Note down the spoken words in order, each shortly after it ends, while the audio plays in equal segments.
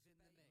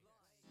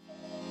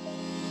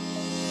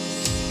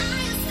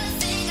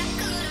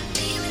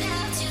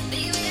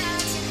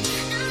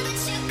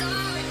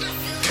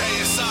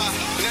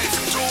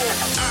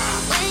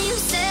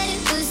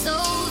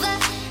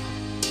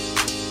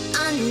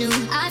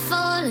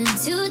falling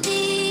too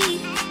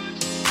deep.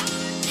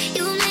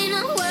 You made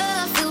my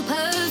world feel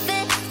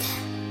perfect,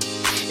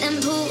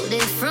 then pulled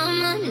it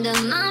from under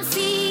my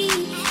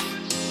feet.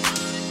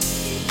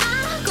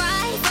 I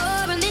cried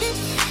for a minute,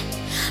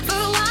 for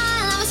a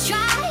while I was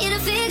trying to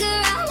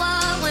figure out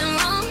what went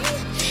wrong.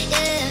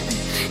 Yeah,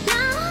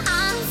 now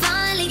I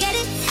finally get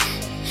it,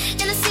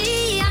 and I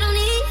see I don't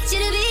need you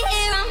to be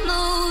here. I'm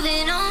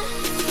moving on.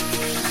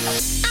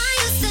 I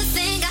used to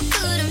think I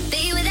couldn't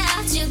be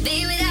without you,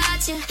 be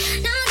without you.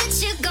 Now that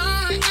you're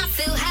gone, I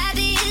feel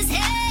happy as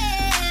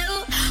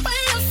hell. When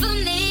you're for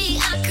me,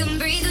 I can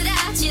breathe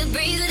without you,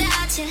 breathe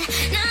without you.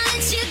 Now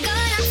that you're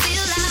gone, I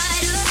feel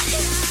lighter.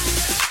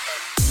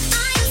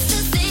 I used to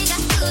think I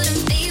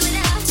couldn't be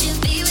without you,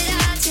 be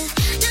without you.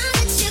 Now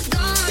that you're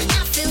gone,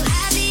 I feel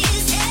happy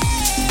as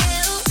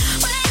hell.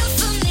 When you're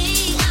for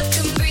me, I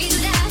can breathe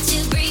without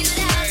you, breathe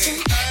without you.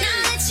 Now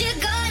that you're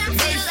gone, I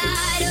feel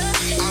lighter.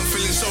 I'm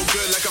feeling so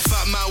good like a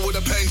fat man with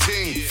a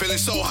painting. Feeling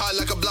so high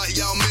like a black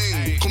Yao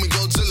Ming. Call me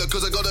Godzilla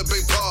cause I got a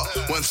big part.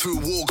 Went through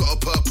war, got a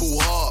purple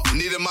heart.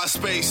 Needed my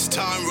space,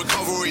 time,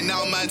 recovery.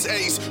 Now man's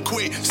ace,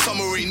 quit,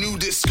 summary, new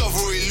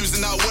discovery.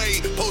 Losing that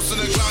weight, post on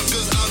the ground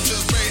cause I'm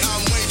just great.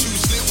 I'm way too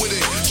slick with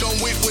it, John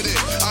Wick with it.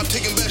 I'm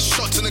taking best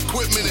shots and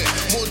equipment it.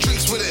 More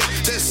drinks with it,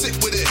 they're sick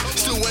with it.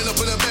 Still went up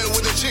in a bed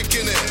with a chick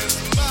in it.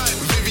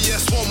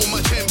 VVS one with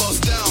my chain boss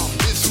down.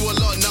 Been through a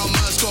lot, now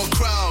man's got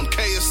crown.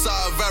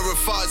 KSI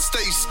verified,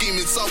 stay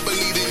scheming,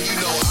 self-believing, you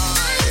know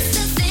I used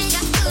to think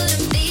I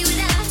couldn't be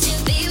without you,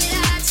 be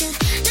without you.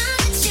 Now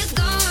that you're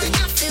gone,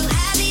 I feel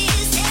happy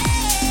as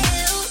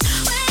hell.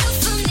 When you're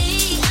for me,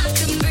 I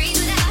can breathe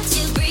without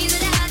you, breathe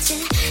without you.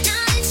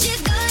 Now that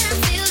you're gone, I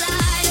feel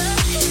lighter.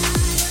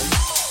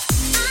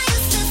 I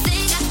used to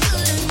think I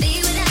couldn't be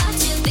without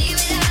you, be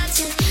without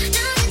you.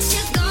 Now that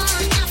you're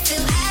gone, I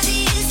feel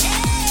happy as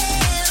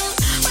hell.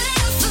 When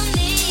you're for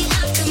me,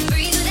 I can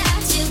breathe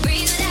without you,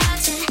 breathe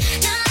without you.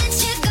 Now that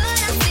you're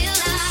gone, I feel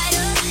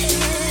lighter.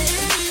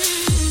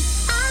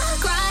 I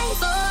cried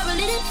for a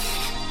minute,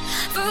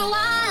 for a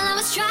while I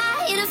was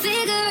trying to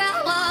figure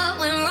out what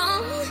went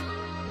wrong.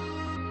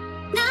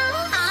 Now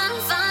I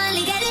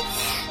finally get it,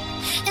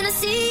 and I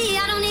see I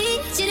don't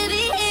need you to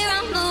be here.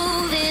 I'm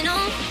moving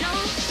on.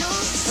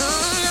 Oh,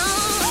 no.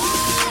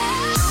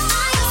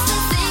 I used to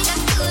think I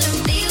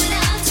couldn't be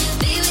without you,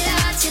 be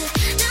without you.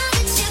 Now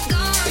that you're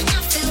gone, I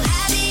feel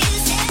happy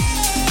as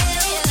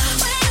hell.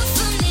 When you're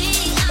for me,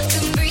 I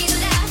can breathe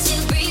without you,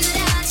 breathe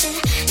without you.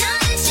 Now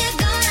that you're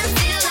gone, I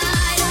feel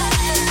lighter.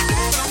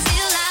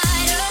 Feel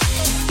lighter.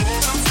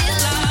 Feel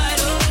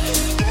lighter.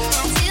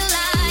 Feel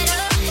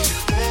lighter.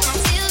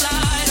 Feel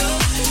lighter.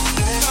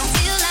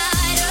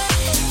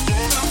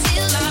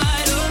 Feel lighter. Feel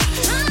lighter.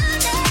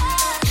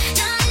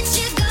 Now that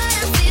you're gone,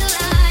 I feel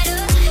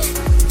lighter.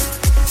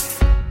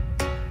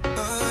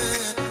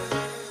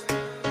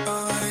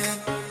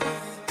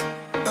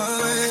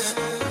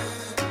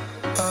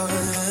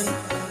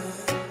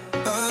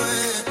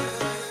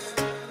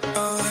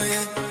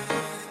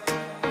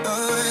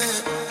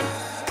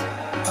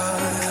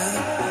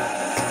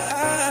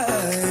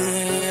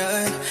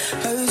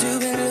 Heard you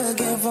been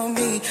looking for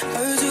me.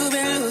 Heard you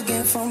been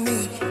looking for me.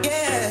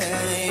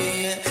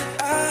 Yeah.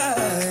 I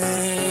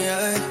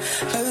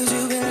heard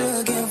you been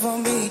looking for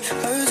me.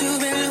 Heard you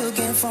been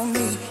looking for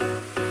me.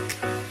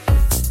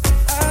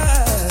 I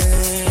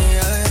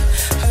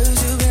heard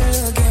you been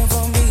looking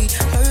for me.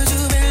 Heard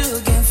you been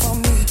looking for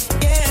me.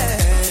 Yeah.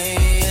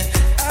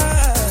 I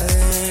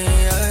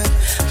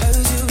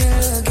heard you been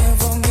looking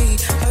for me.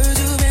 Heard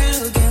you been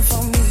looking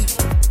for me.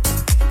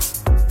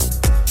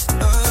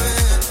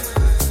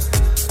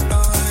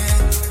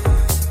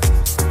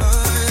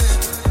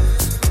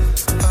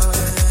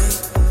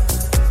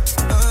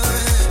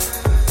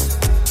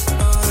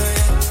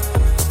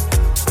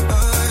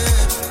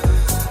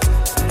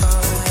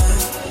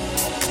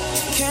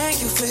 Can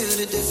you feel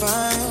the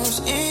difference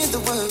in the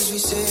words we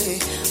say?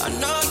 I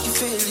know you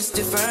feel it's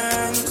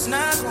different, it's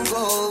not gonna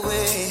go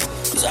away.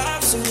 'Cause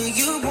obviously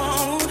you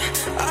won't,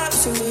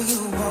 obviously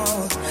you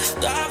won't,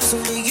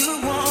 obviously you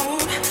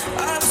won't,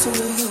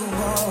 obviously you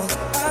won't.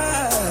 I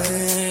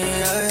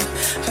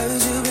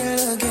heard you been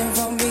looking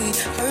for me,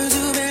 heard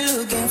you been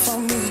looking for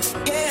me.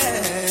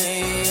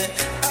 Yeah,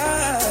 I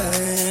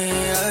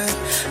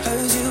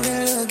heard you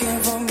been looking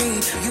for me.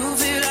 You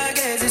feel like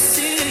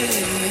ecstasy.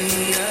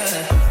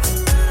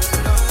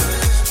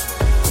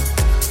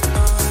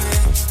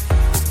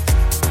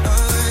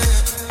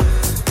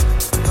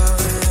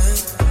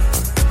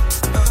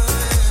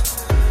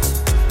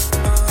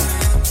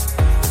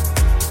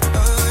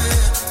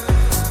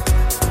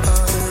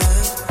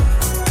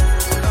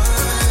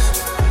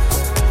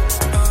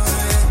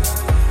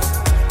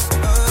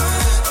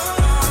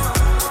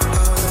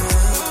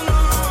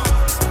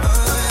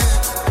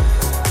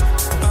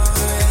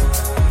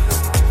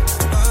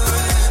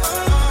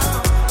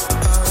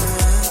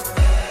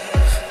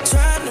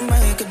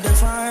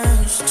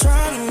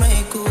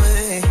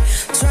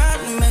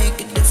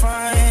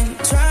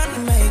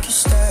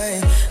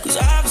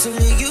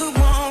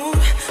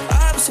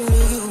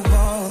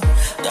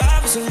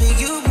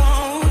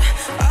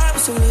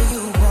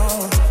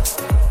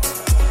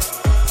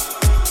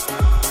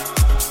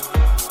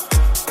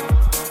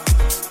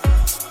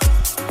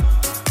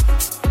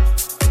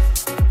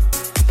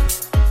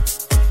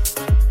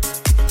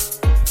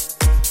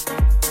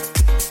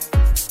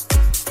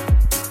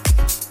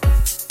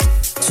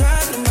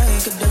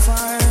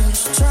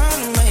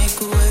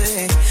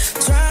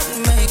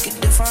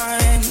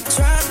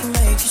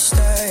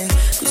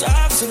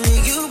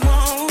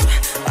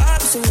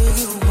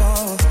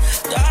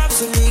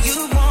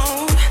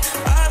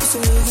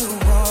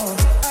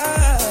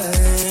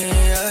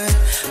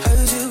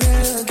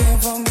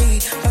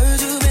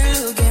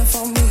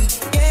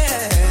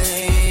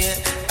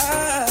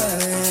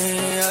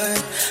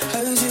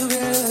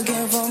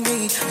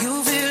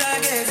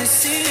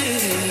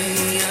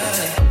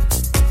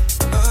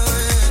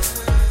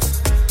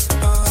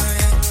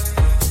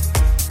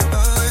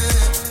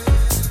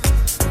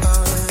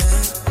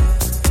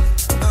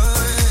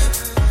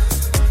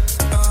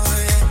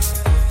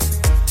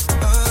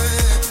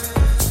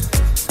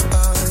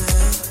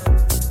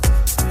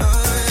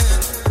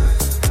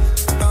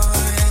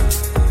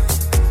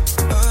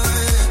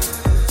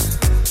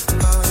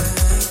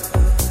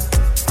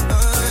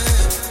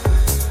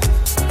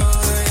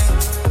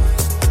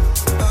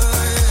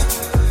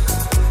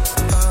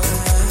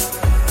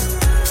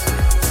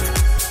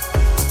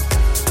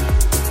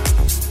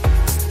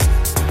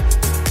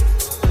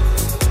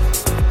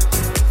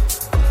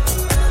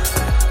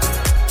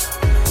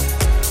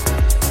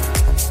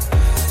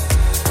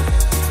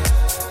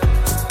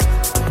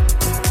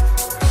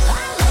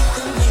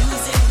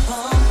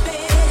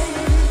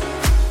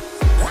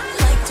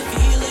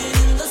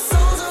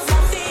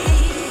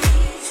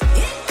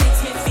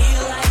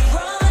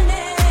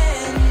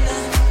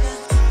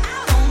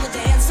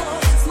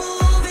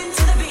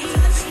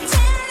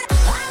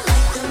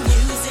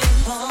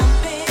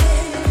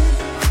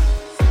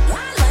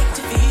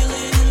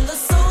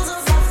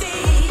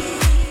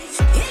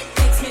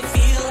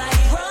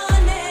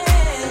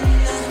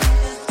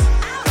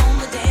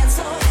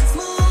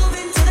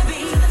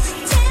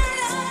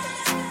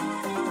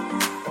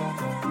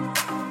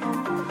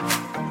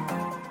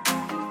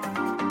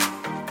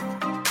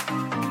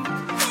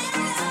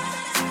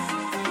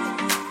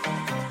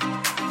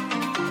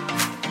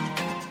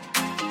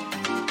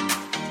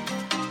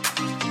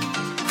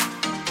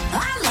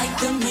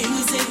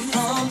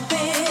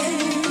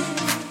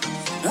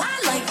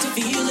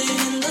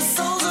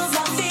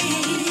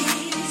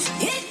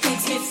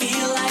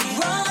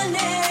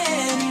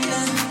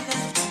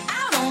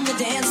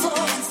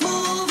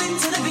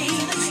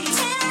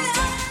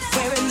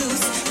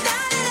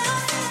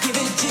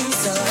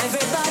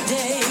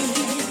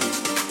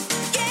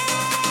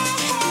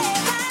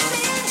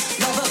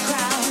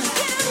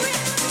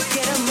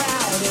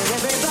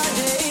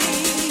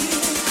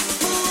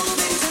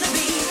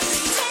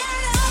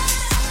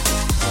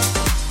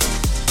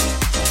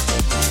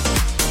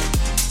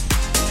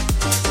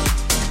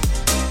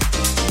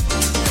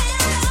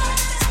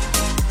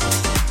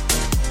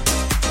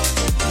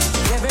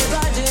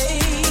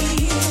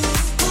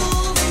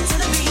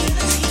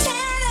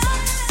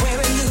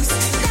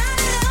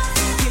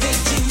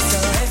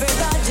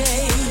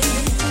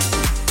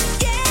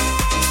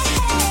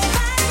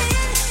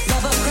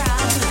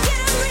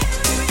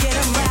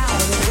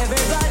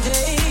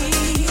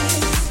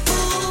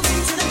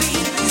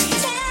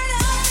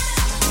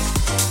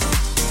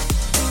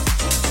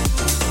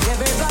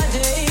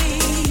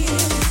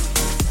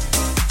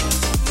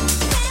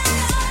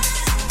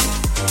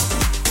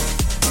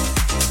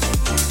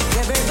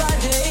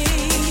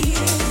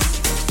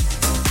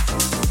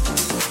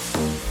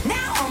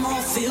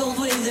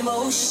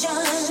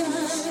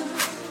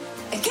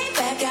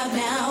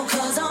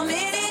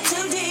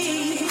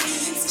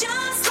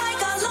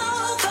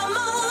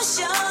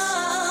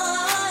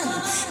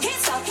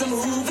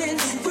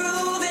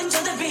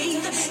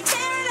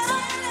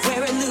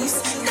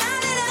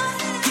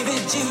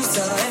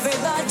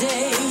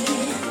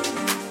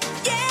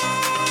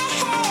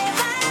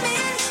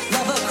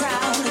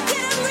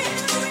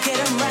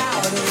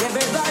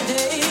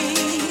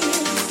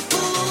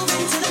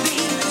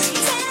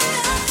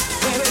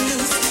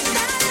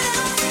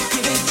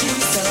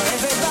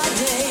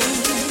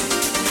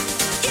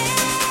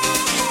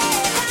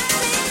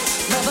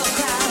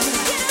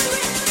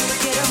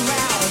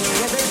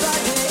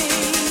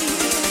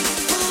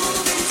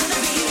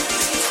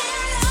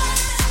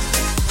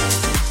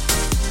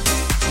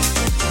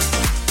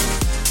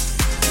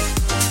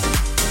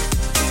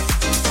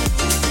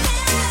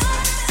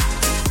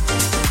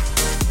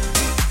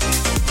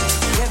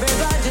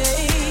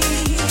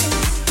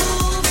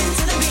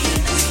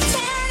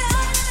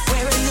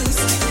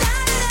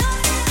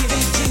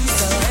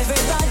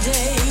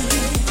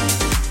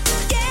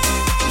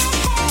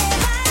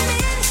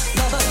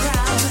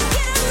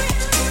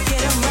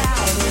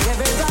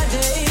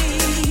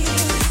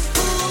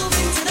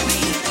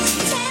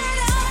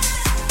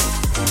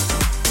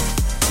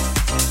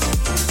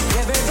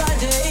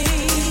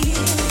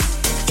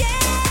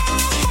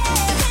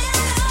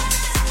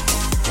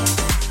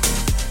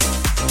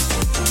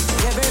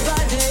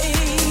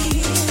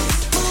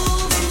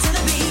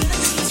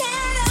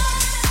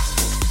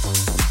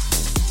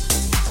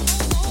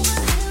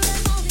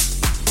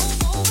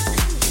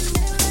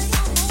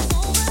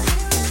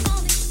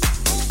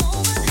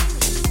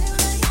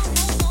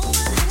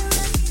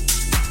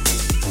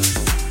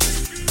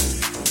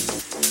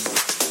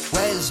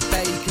 Wez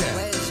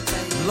Bakers,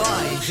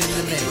 live in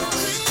the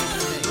mix.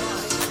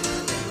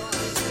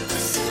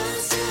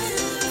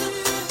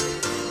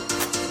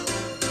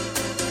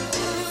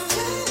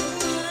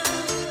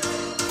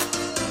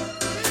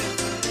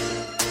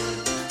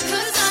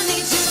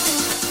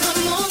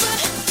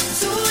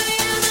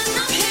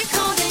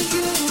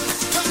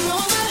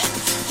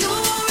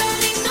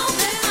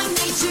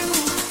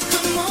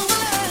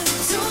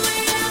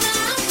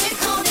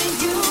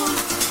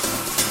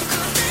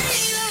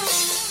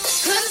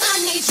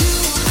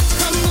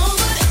 Come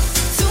over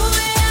to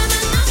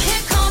wherever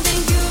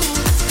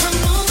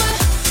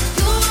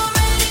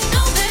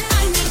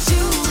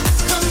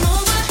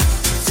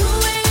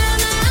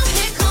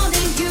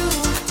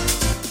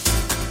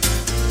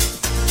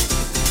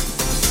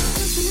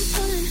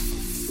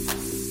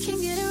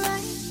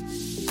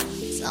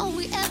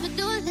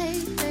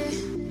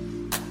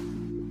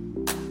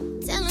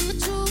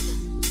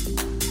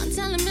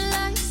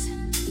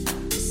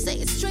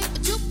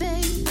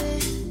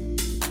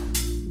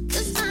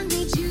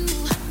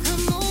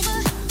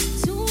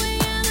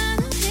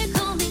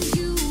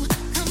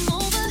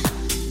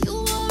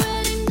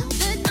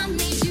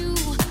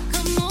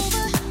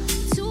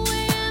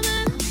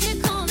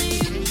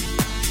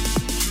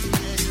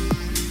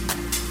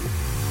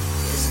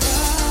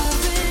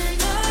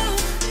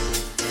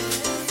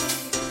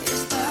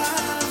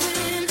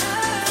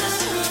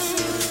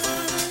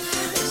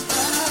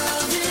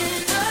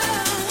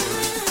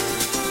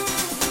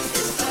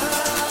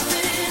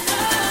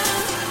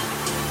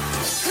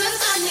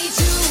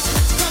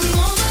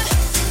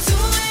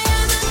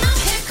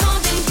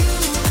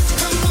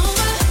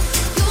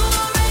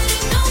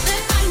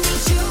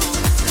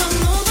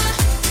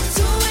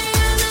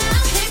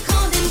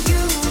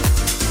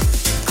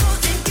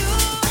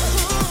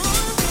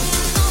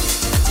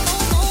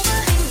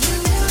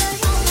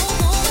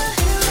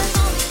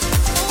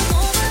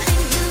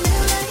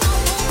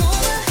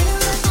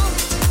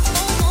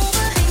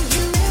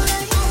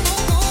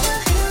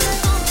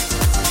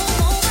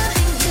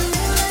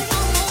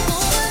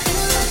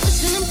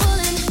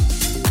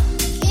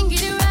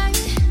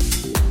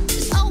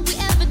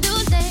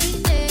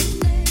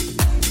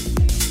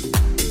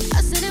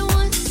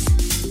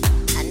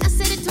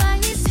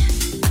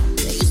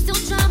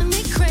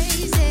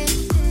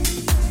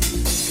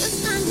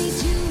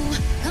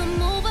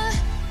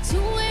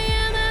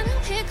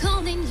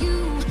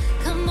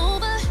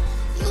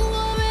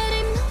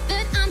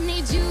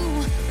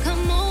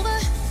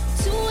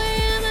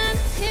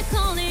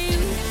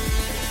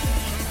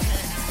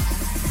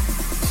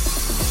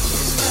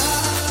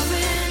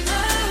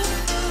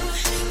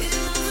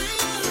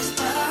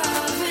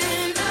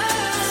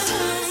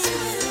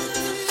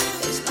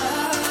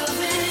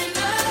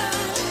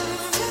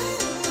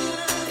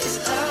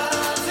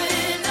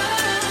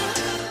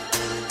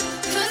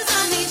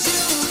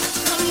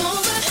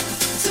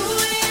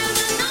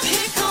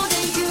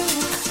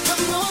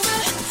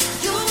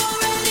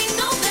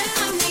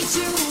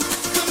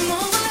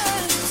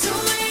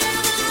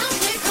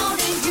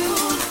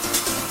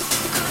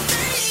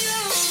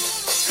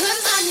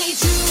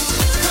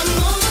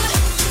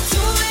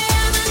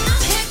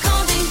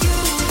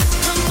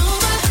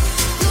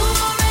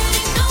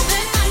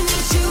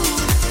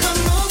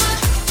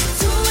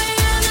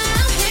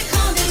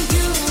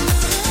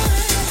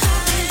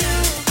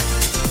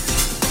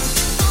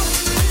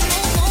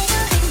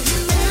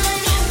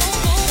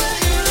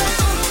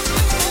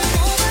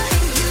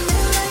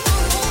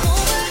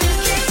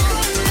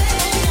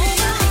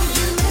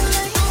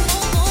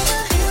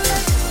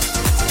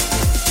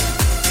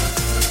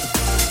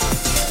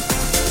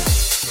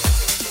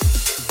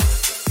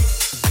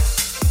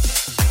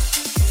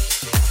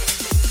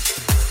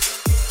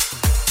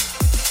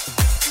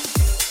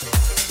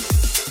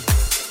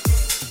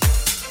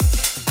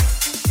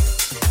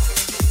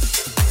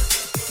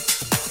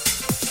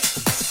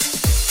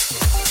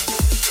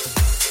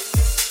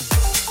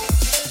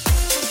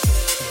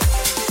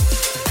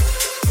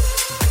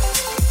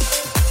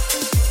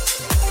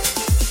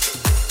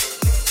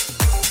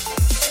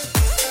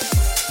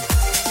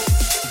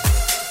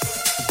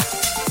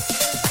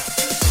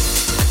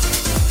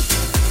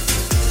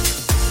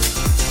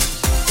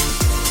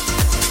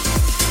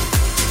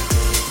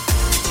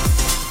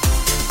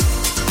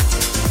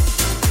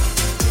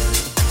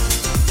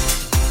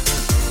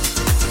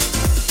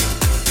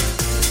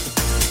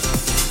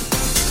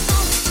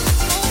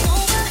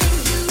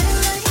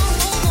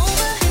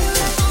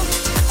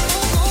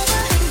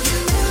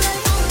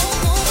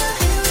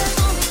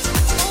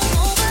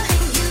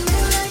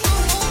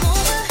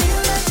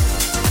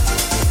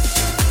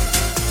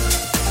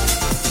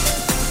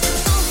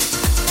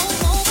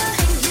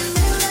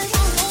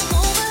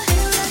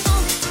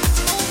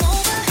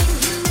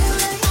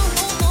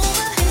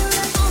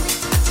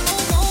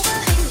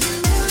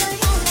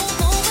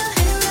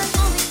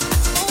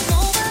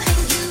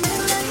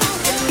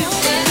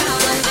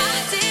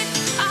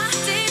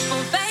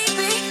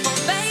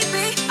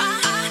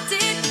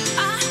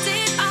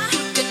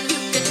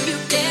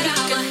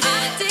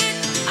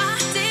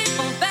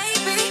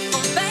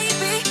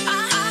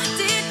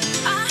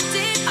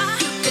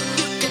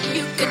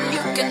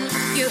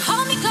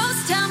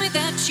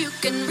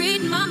can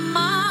read my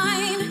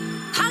mind?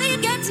 How do you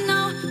get to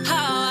know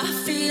how I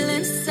feel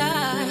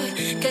inside?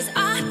 'Cause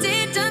I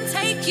didn't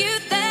take you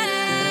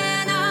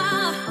there.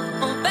 Nah.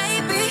 Oh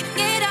baby,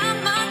 get out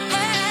my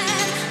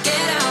head.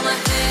 Get out my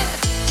head.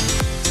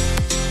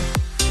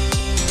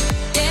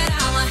 Get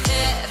out my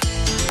head.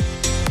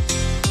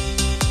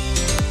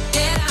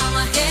 Get out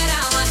my head,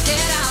 out my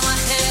head, out my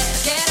head.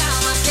 Get out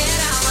my head,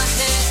 out my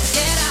head.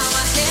 Get out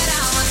my head,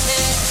 out my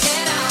head.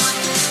 Get out my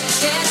head,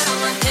 get out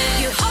my head.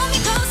 You hold me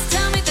close,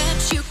 tell me that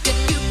you can.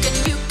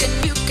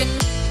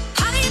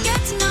 How do you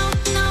get to know?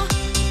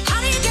 How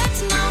do you get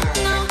to know?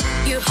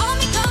 You hold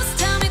me close,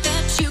 tell me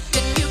that you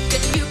can.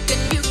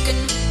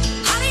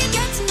 How do you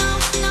get to know?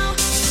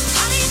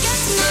 How do you get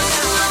to know?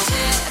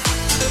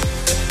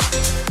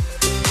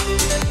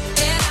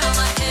 Get out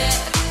my head.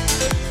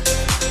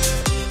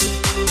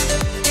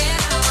 Get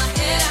out my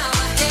head, out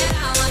my head,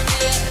 out my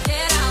head.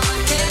 Get out my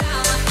head,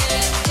 out my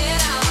head. Get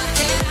out my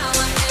head, out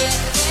my head.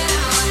 Get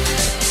out my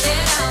head,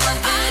 get out my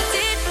head.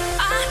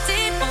 I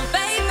did, oh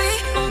baby,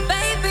 oh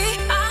baby.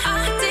 I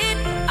did,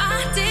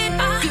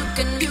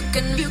 you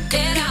can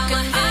get out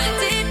my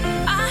head.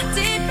 I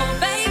did, oh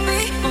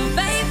baby, oh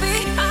baby.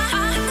 I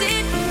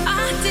did,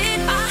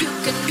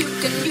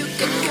 you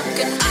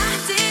can. I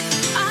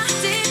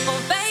did, oh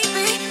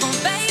baby, oh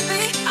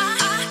baby. I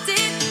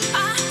did,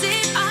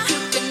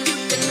 you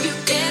can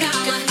get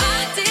out my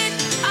head.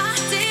 I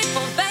did,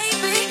 oh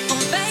baby,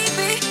 oh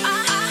baby. I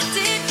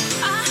did,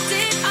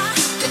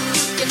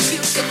 you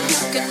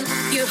can.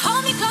 You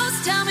hold me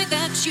close, tell me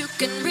that you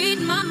can read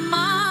my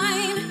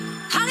mind.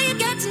 How do you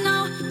get to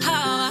know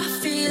how I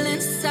feel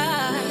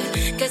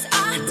inside? 'Cause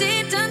I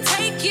didn't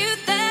take you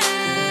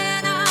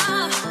there.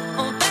 Nah.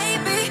 Oh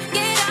baby,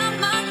 get out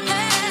my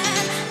head.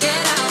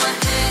 Get out my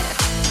head.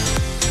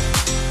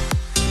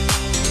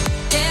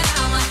 Get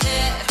out my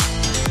head.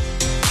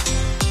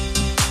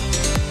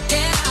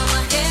 Get out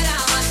my head,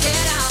 out my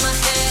head, out my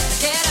head.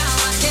 Get out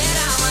my head,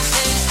 out my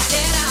head.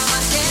 Get out my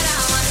head,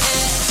 out my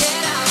head.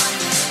 Get out my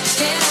head,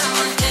 get out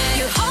my head.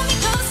 You hold me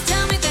close,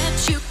 tell me that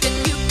you can.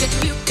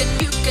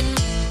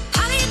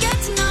 How do you get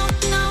to know?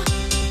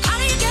 How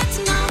do you get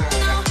to know?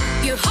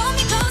 You hold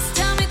me close,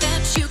 tell me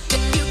that you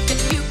can.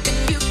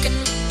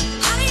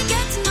 How do you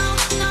get to know?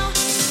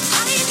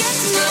 How do you get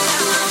to know?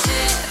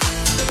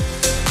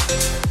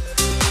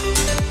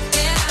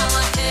 Get out my head. Get out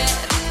my head.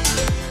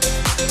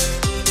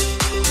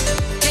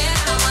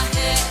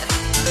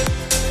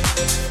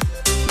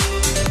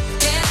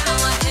 Get out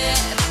my head.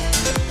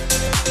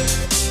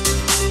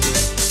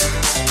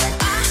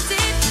 I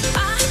did,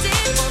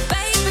 oh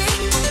baby,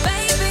 oh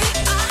baby.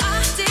 I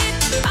did,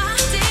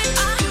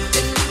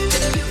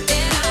 you can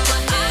get out my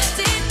head.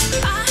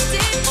 I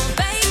did, oh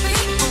baby,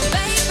 oh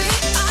baby.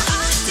 I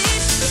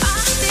did,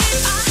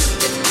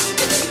 you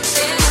can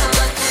get out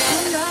my head.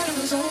 One night it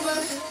was over.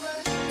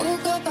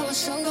 Woke up, I was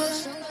sober.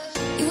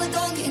 You were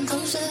gone, getting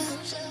closer.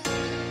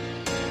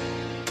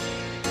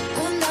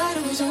 One night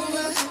it was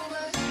over.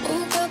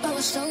 Woke up, I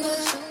was sober.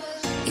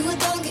 You were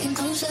gone, getting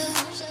closer.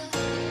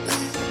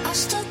 I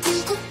still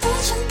think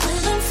about you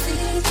when I'm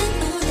feeling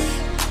lonely.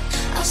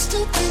 I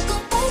still think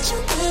about you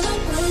when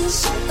I'm with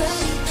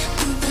somebody.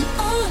 You've been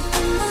on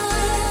my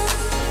mind.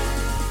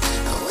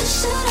 I wish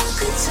that I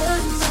could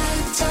turn back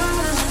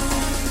time.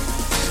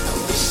 I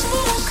wish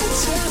that I could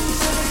turn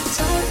back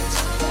time.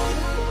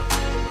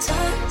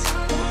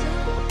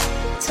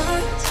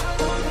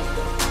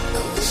 I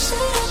wish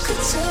that I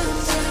could turn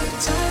back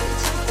time.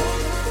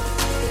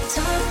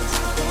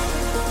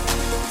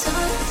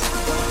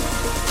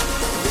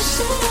 I wish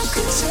that I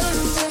could turn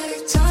back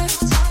time.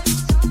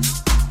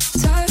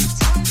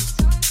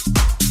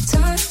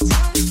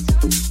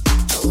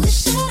 I wish that I could turn back time. I wish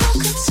that I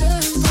could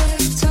turn back time.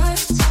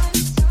 I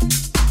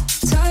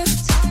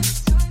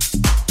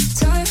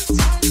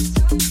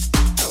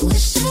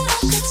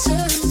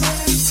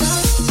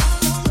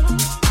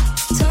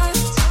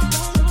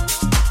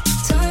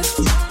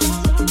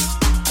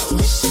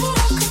wish that I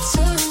could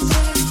turn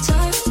back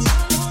time.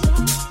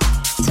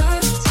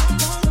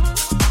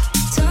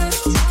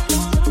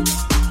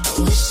 I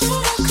wish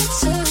that I could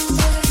turn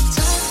back time.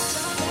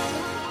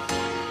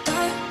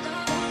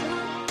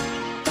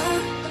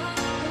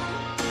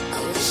 I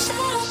wish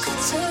that I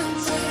could turn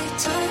back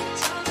time.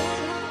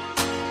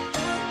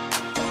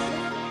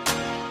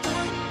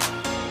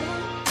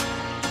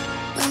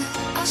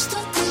 I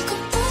still think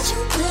about you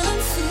when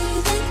I'm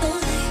feeling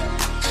lonely.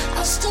 I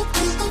still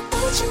think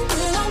about you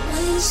when I'm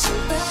with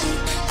somebody.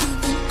 You've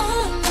been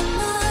on my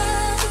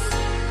mind.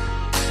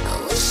 I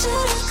wish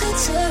that I could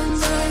turn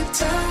back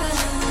time.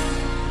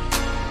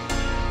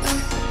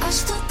 I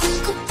still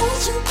think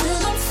about you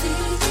when I'm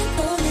feeling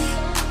lonely.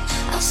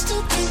 I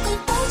still think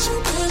about you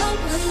when I'm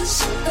with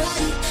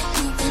somebody.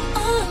 You've been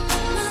on my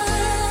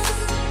mind.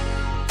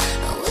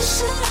 I wish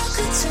that I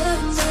could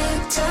turn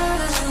back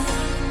time.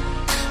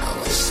 I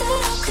wish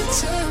that I could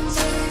turn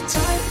back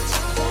time.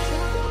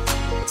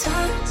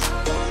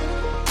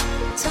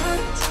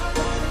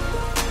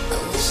 I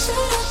wish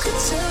that I could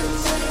turn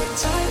back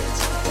time.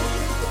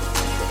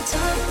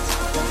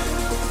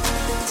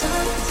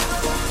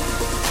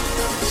 I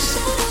wish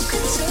that I could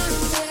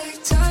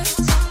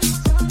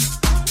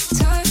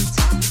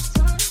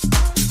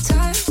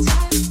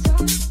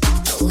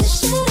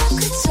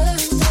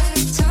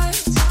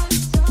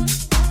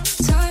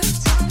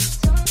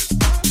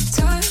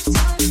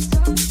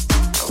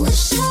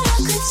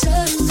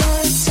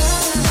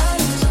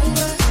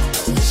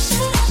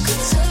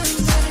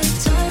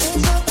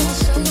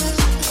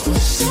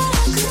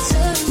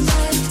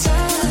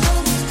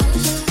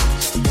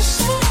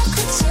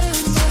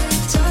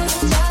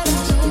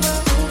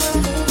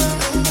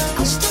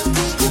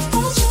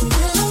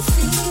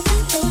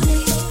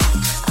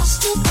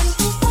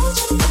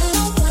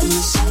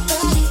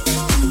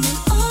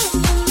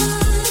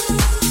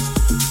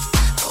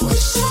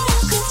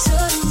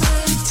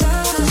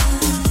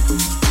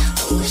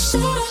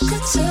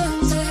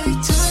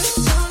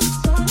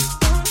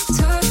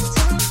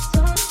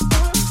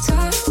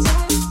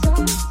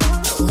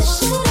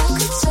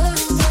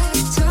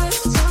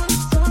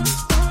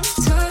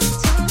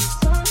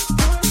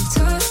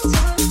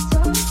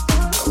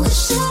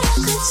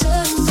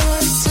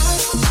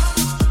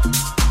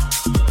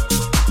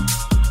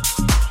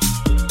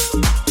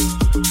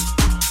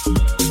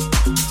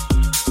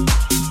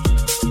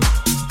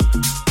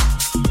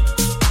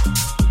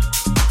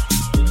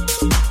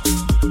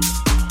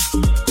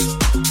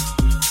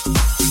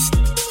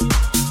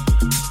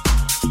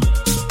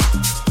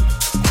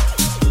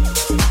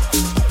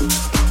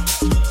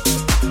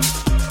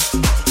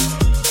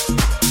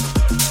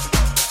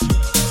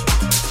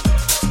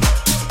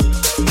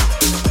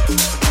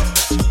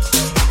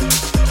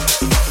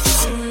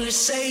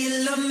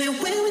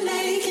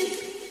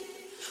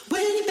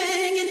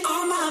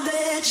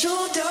at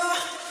your door.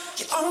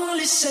 You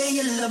only say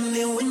you love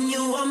me when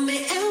you want me,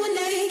 and we're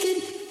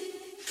naked.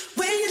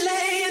 When you're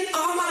laying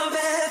on my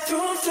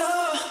bathroom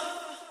floor.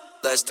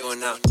 Let's do it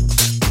now.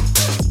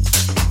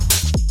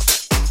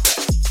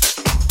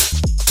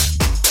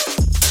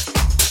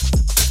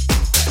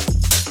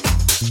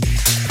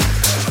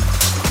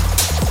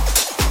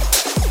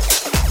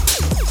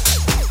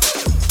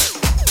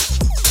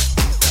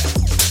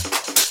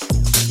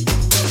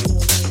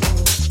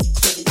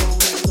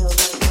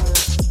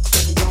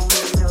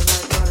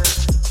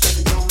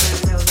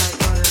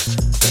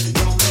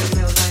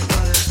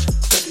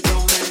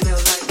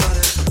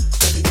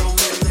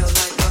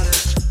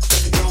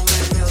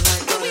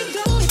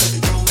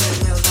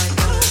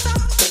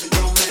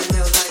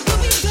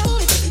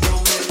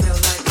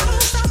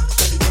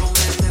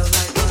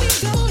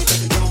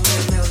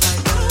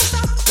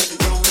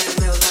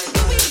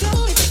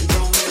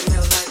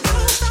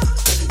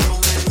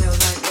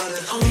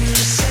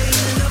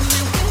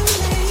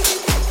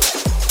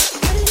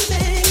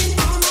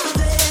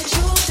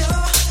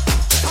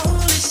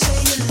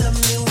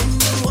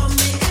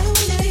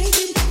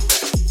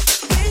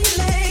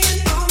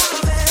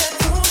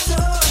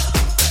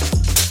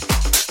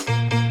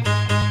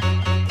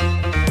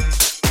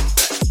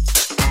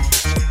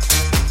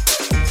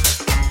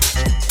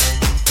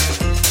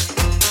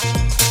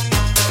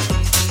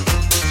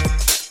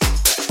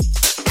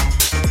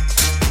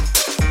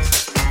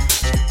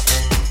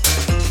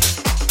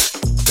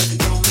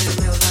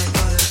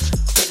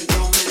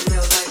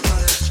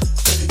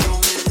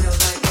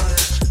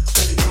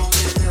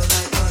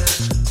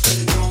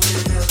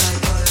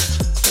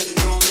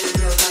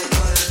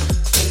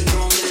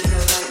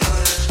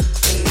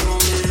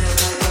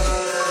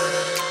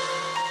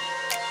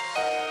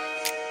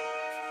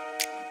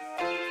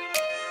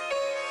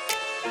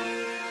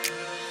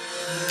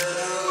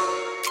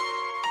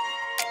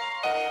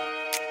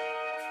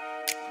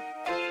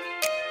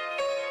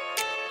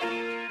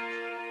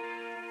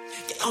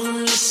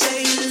 Only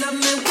say you love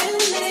me when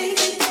you're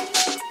naked.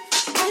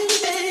 When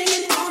you're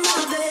banging on my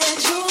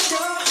bedroom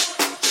door.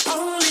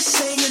 Only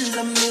say you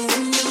love me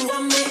when you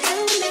want me,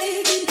 and we're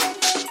naked.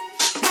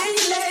 When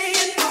you're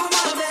laying on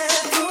my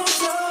bedroom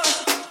floor.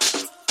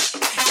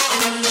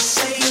 Only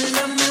say you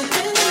love me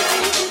when you're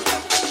naked.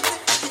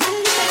 When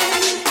you're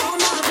banging on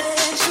my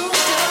bedroom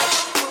door.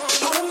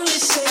 Only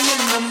say you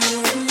love me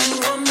when you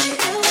want me,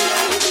 and we're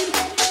naked.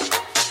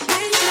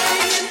 When you're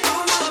laying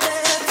on my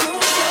bedroom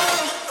floor.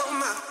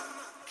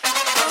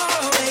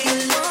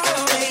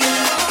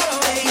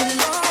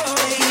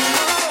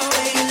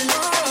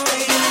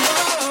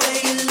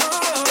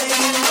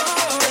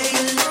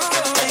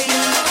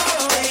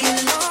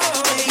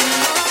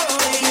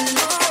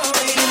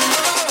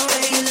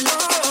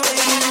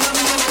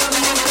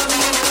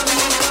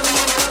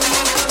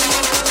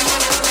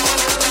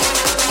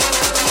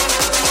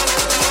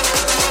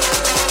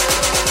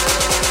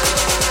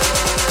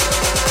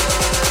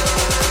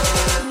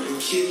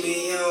 Keep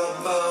me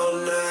up all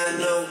night,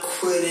 no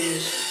quitting.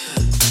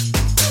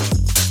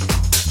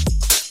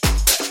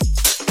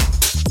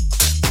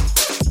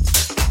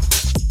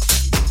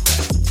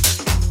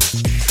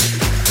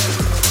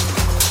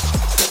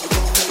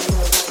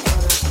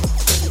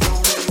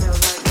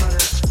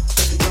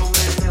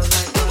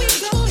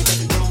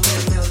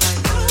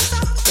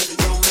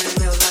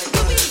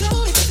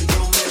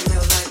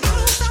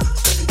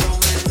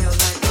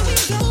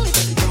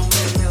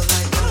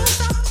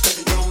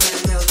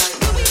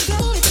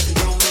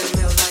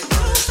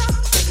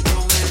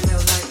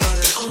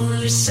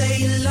 Only say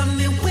you love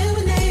me when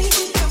we're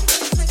naked.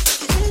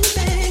 When you're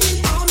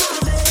banging on my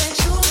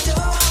bedroom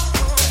door.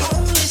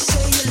 Only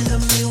say you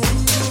love me when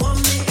you want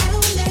me, and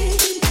we're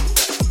naked.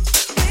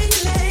 When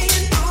you're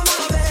laying on my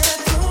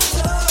bedroom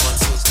floor. 1,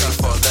 2, 3,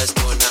 4, let's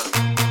do it now.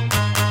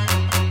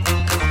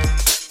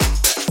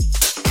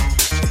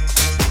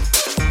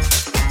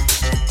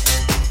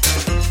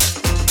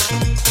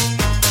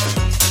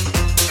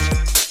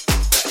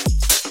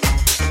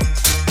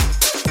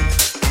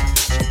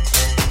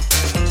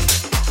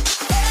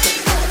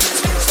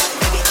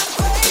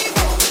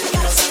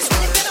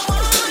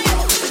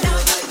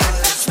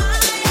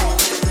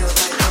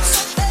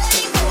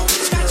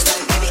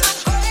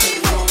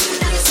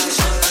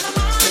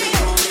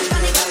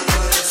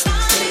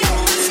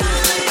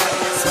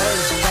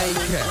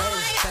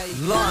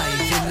 Wez Bakers,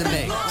 live in the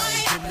mix.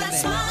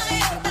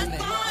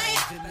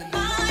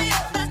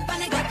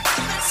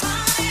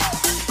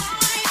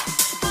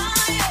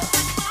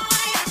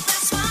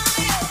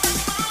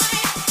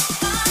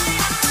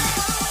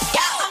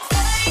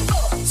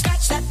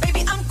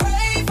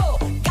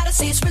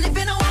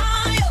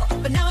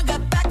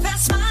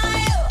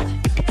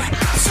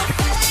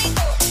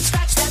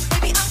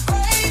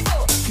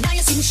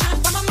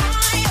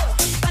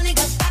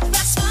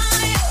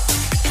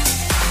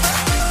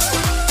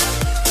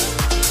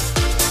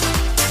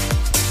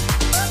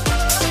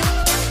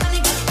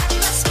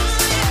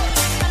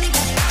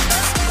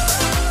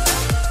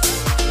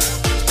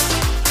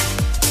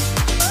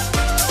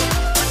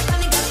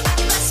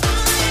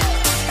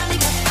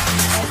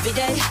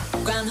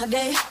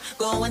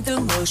 Going through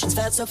motions,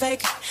 felt so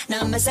fake.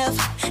 Not myself,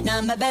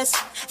 not my best.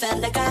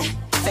 Felt like I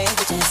failed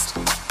the test.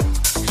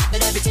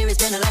 But every tear has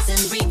been a lesson.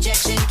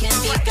 Rejection can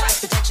be God's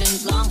protection.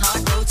 Long,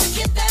 hard road to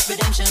get that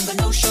redemption, but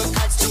no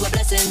shortcuts to a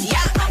blessing. Yeah,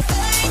 I'm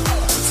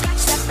thankful.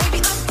 Scratch that,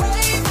 baby, I'm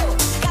grateful.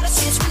 Gotta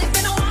say it's really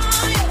been a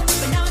while,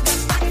 but now I got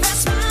back that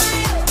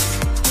smile.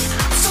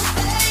 I'm so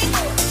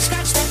thankful.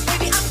 Scratch that,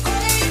 baby, I'm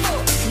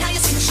grateful. Now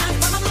you see me shine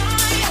from a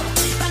mile.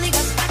 Finally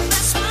got back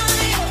that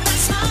smile, that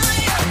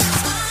smile, that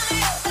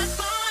smile, that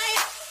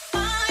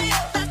smile,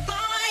 that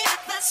smile,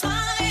 that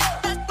smile,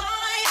 that smile, that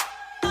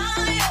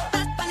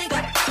finally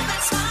got back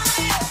that smile.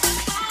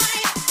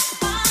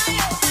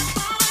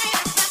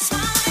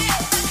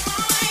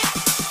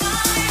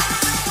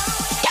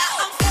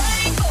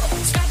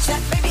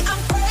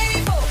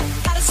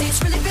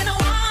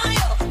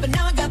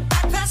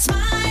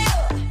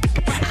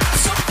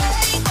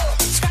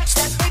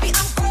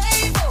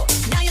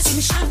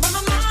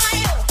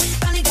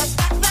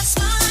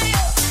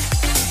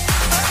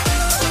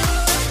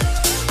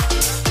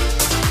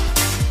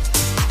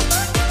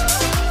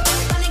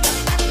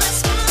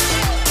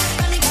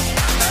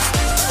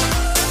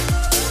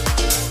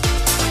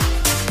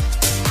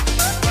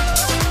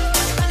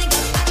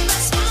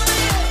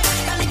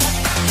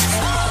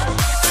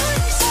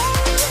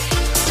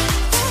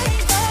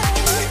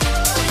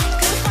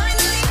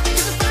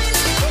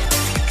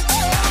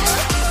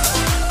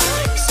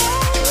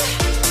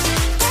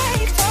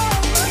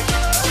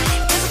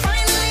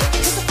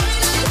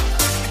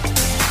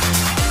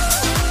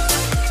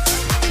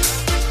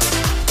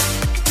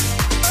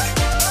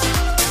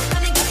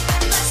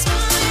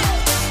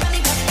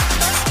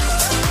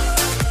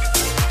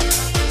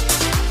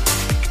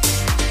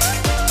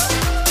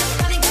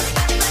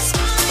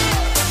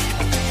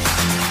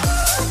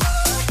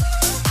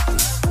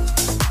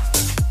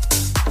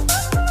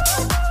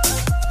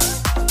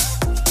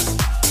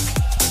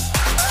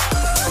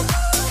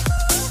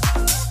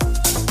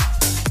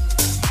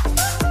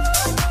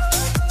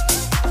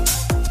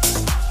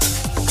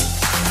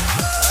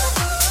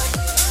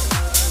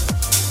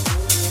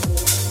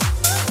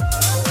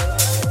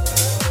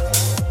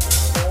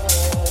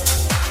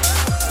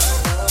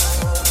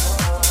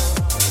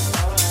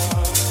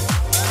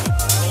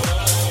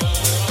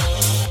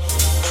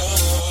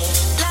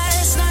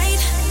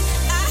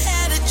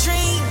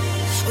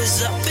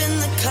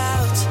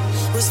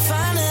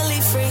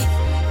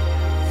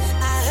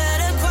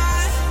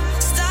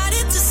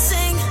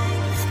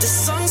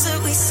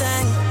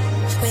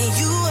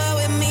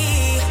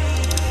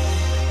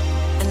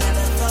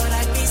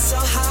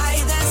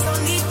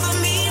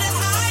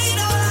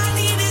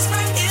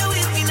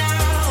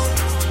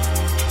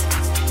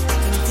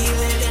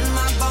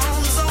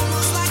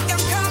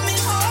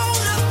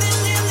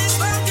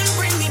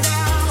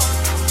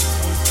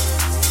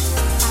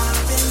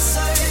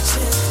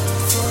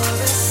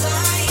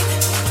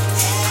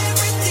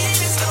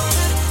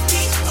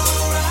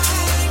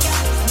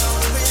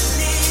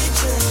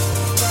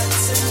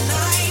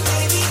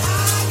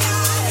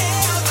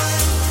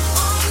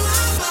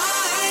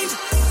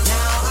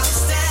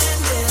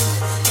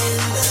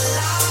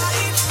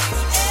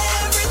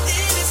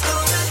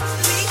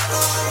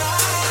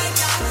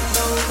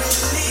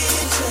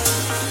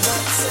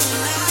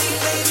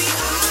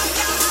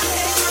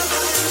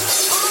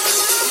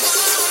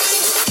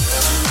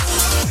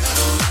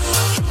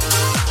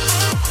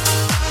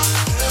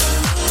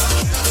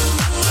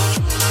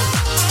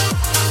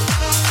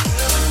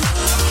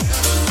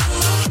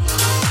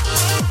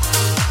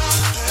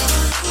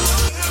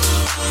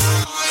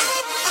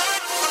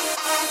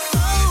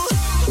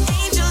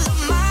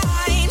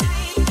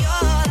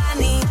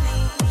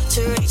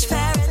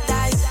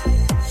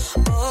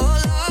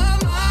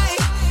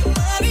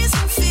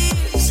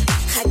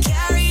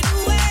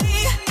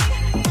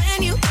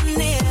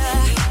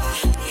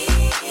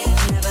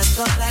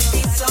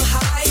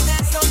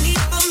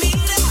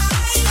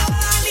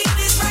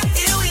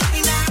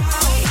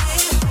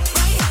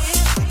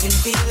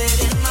 Feel it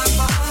in my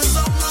bones,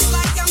 almost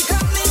like I'm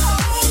coming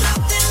home.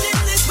 Nothing in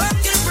this world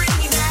can bring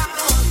me down.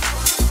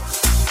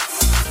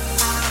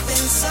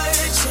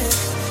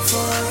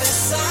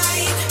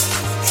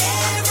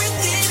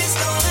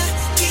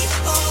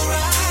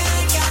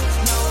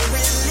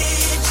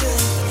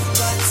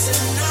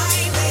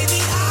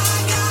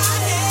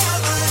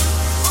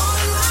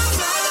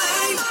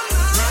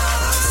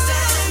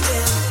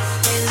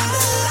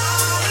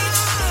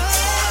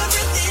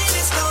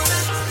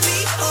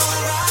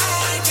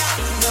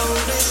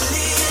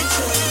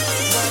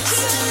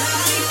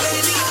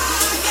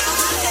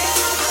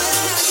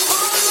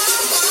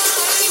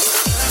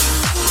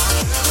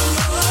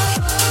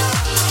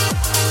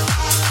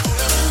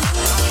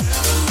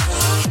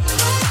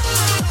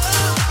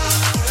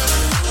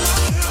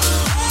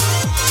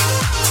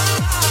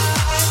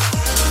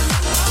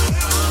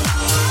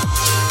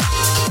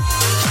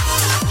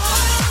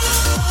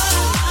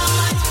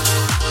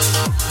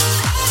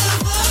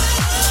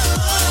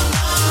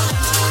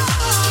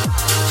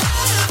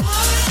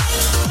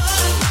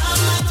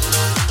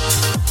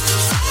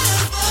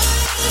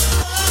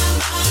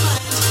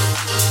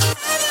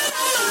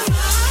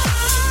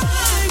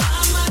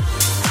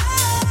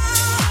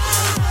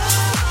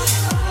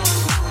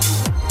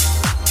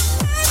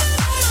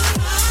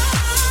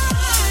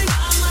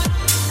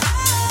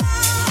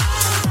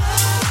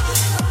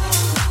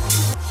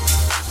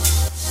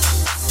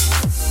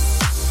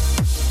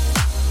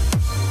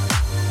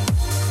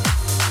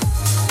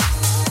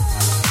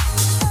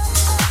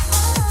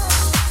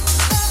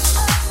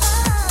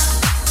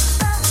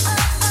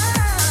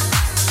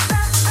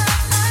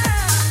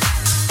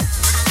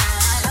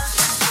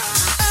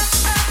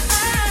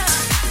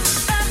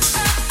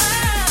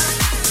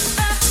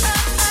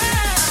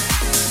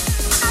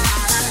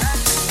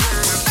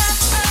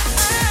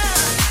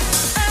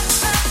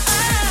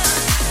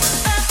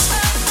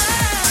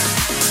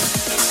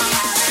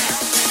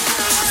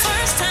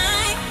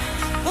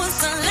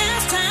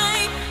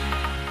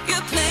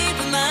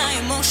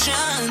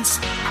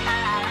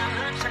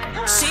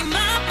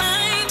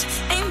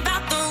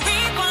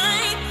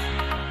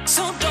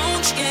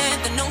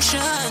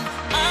 emotion.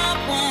 I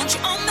want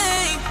you on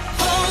me.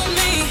 Hold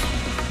me,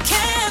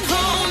 can't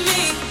hold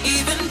me,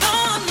 even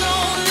though I'm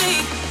lonely.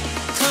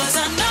 'Cause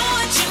I know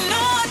what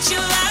you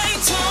like.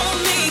 Told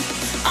me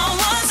I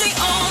was the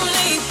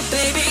only.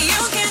 Baby,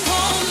 you can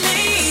hold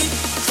me.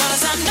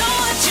 'Cause I know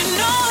what you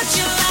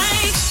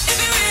like. If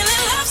you really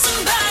love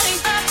somebody,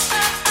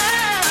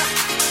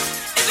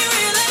 if you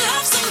really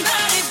love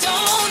somebody,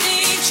 don't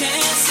need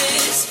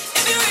chances.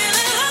 If you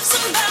really love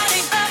somebody,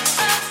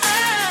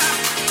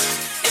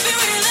 if you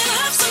really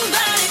love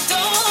somebody,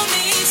 don't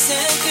need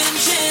second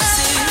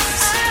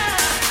chances.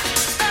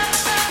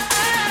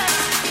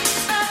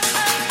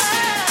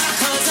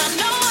 'Cause I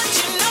know what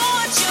you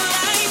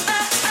like.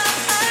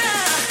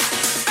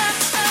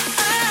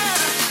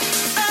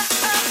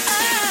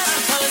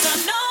 'Cause I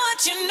know what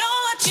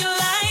you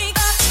like.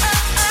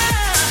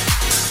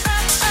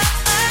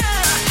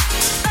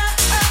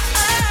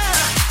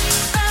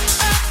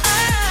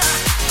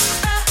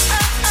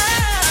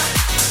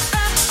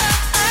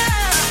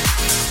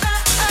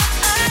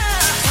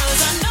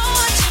 Cause I know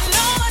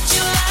what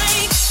you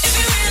like. If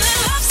you really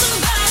love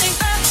somebody,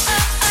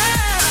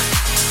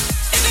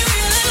 if you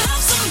really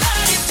love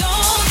somebody,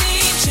 don't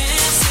need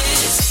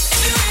chances.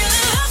 If you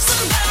really love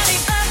somebody,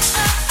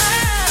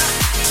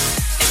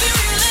 if you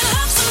really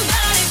love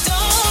somebody,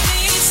 don't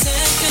need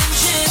second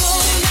chances.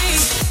 Hold me,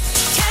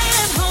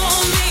 can't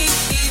hold me,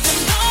 even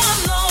though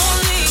I'm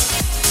lonely.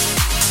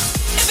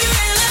 If you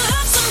really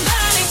love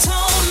somebody,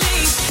 told me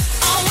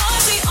I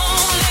was the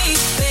only.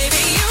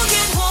 Baby, you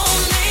can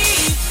hold me.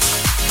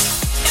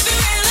 If you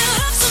really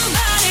love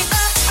somebody,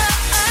 'cause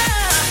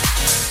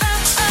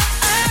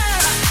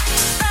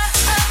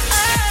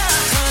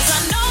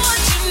I know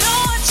what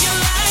you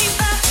like.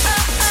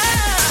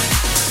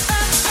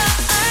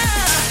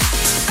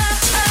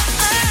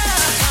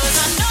 'Cause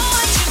I know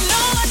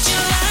what you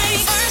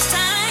like. First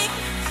time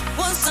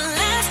was the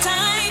last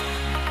time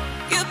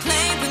you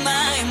played with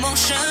my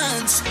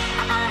emotions.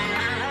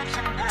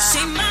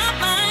 See, my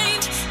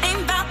mind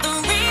ain't about the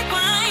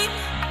rewind,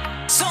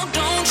 so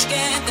don't you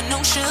get the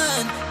notion.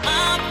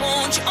 I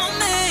want you on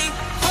me.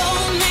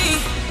 Hold me,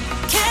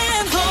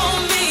 can't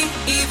hold me,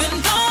 even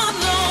though I'm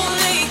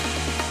lonely.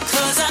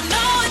 'Cause I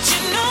know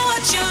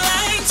what you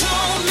like.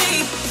 Told me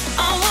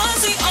I was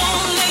the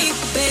only.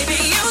 Baby,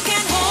 you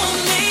can hold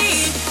me.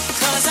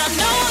 'Cause I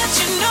know what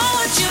you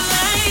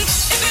like.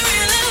 If you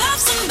really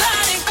love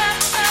somebody,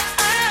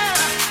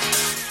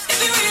 if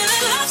you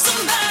really love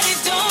somebody,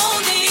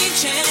 don't need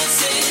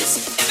chances.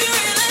 If you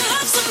really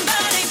love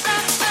somebody,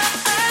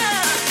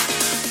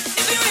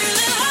 if you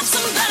really love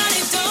somebody,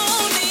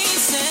 don't need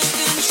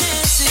second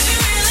chances. If you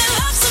really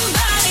love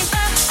somebody,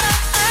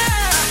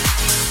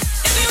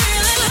 if you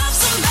really love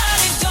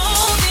somebody,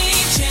 don't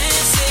need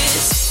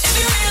chances. If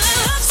you really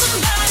love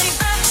somebody,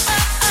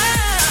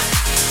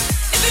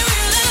 if you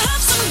really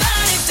love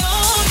somebody,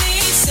 don't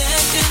need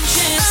second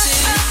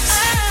chances.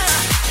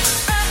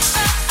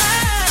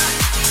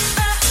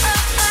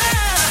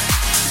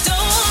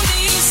 Don't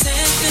need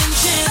second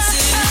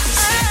chances.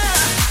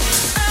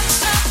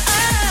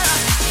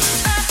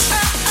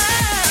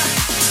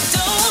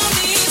 Don't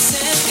need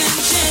second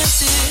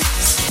chances.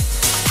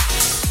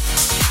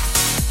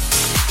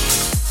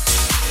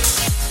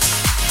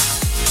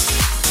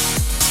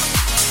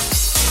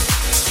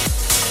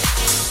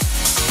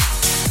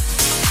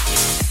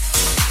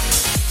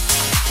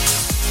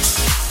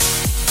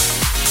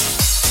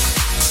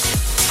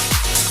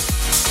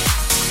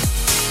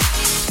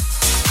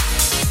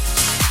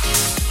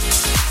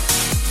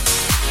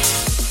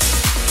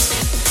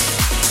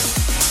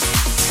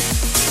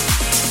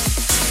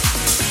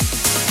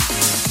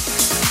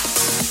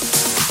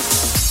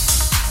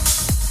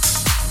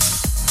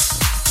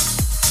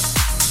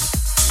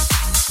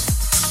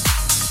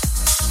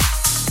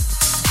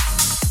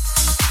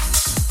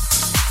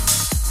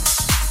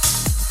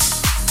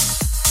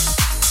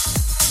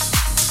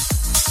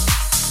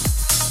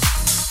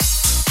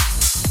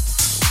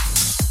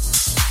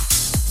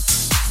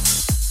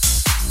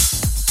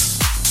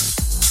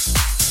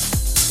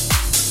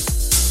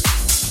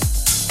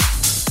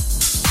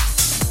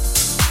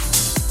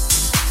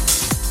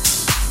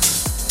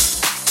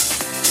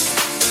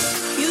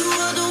 You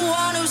were the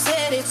one who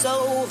said it's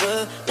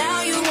over.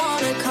 Now you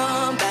wanna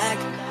come back.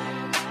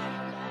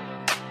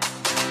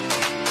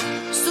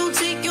 So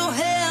take your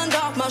hand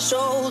off my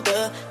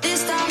shoulder.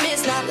 This time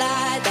it's not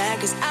like that.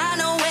 'Cause I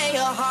know where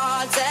your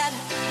heart's at.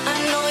 I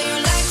know you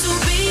like to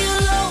be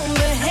alone,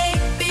 but hey,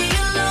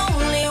 being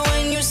lonely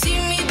when you see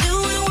me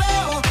doing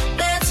well,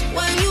 that's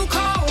when you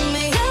call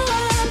me. Now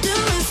I'm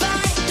doing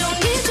fine, don't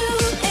need you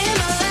in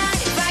my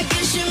life. I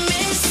guess you're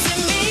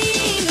missing me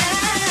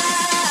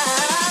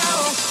now.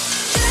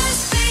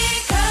 Just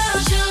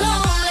because you're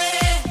lonely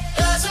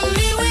doesn't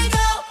mean we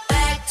go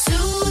back to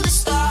the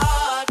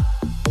start.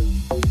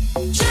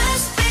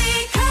 Just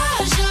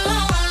because you're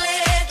lonely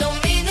don't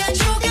mean that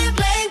you can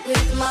play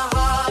with my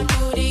heart.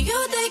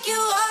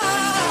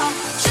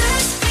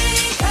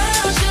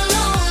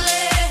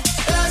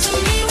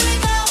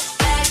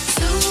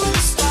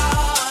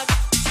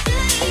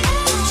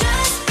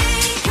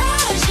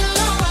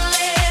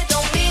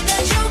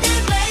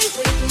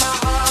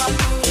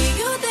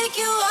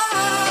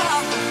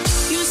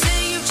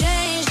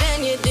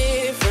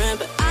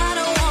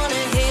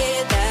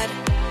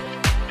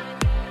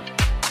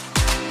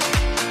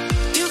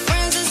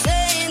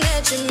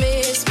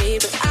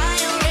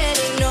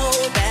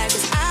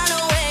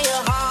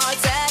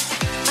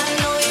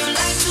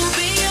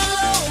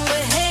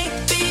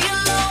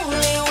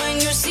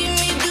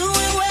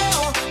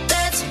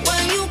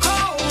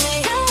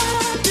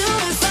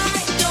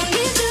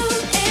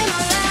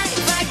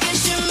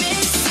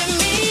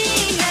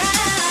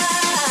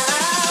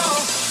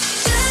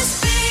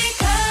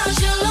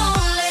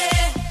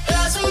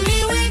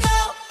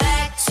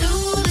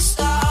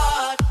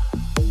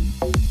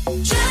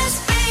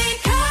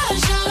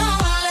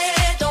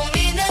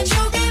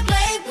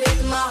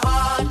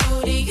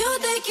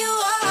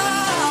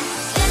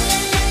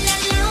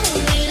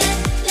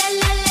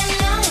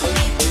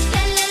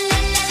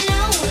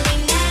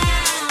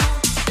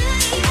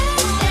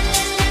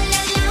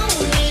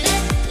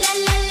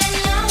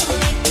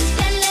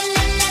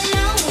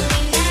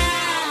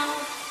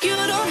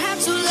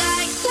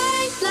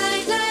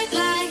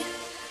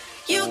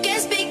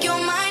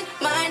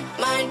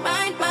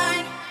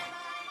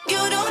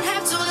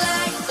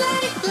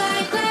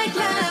 like.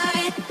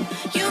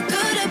 You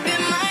could have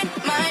been mine,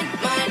 mine,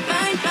 mine,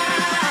 mine,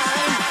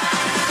 mine.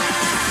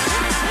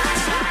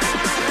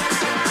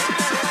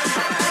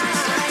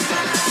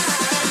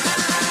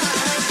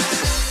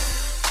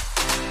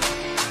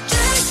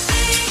 Just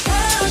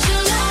because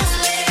you're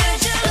lonely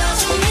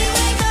doesn't mean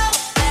we go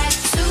back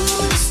to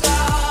the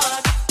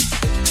start.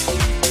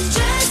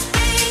 Just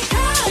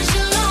because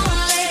you're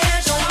lonely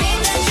don't mean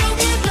that you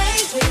can play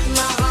with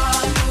my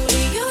heart. Who do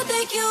you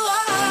think you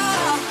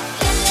are?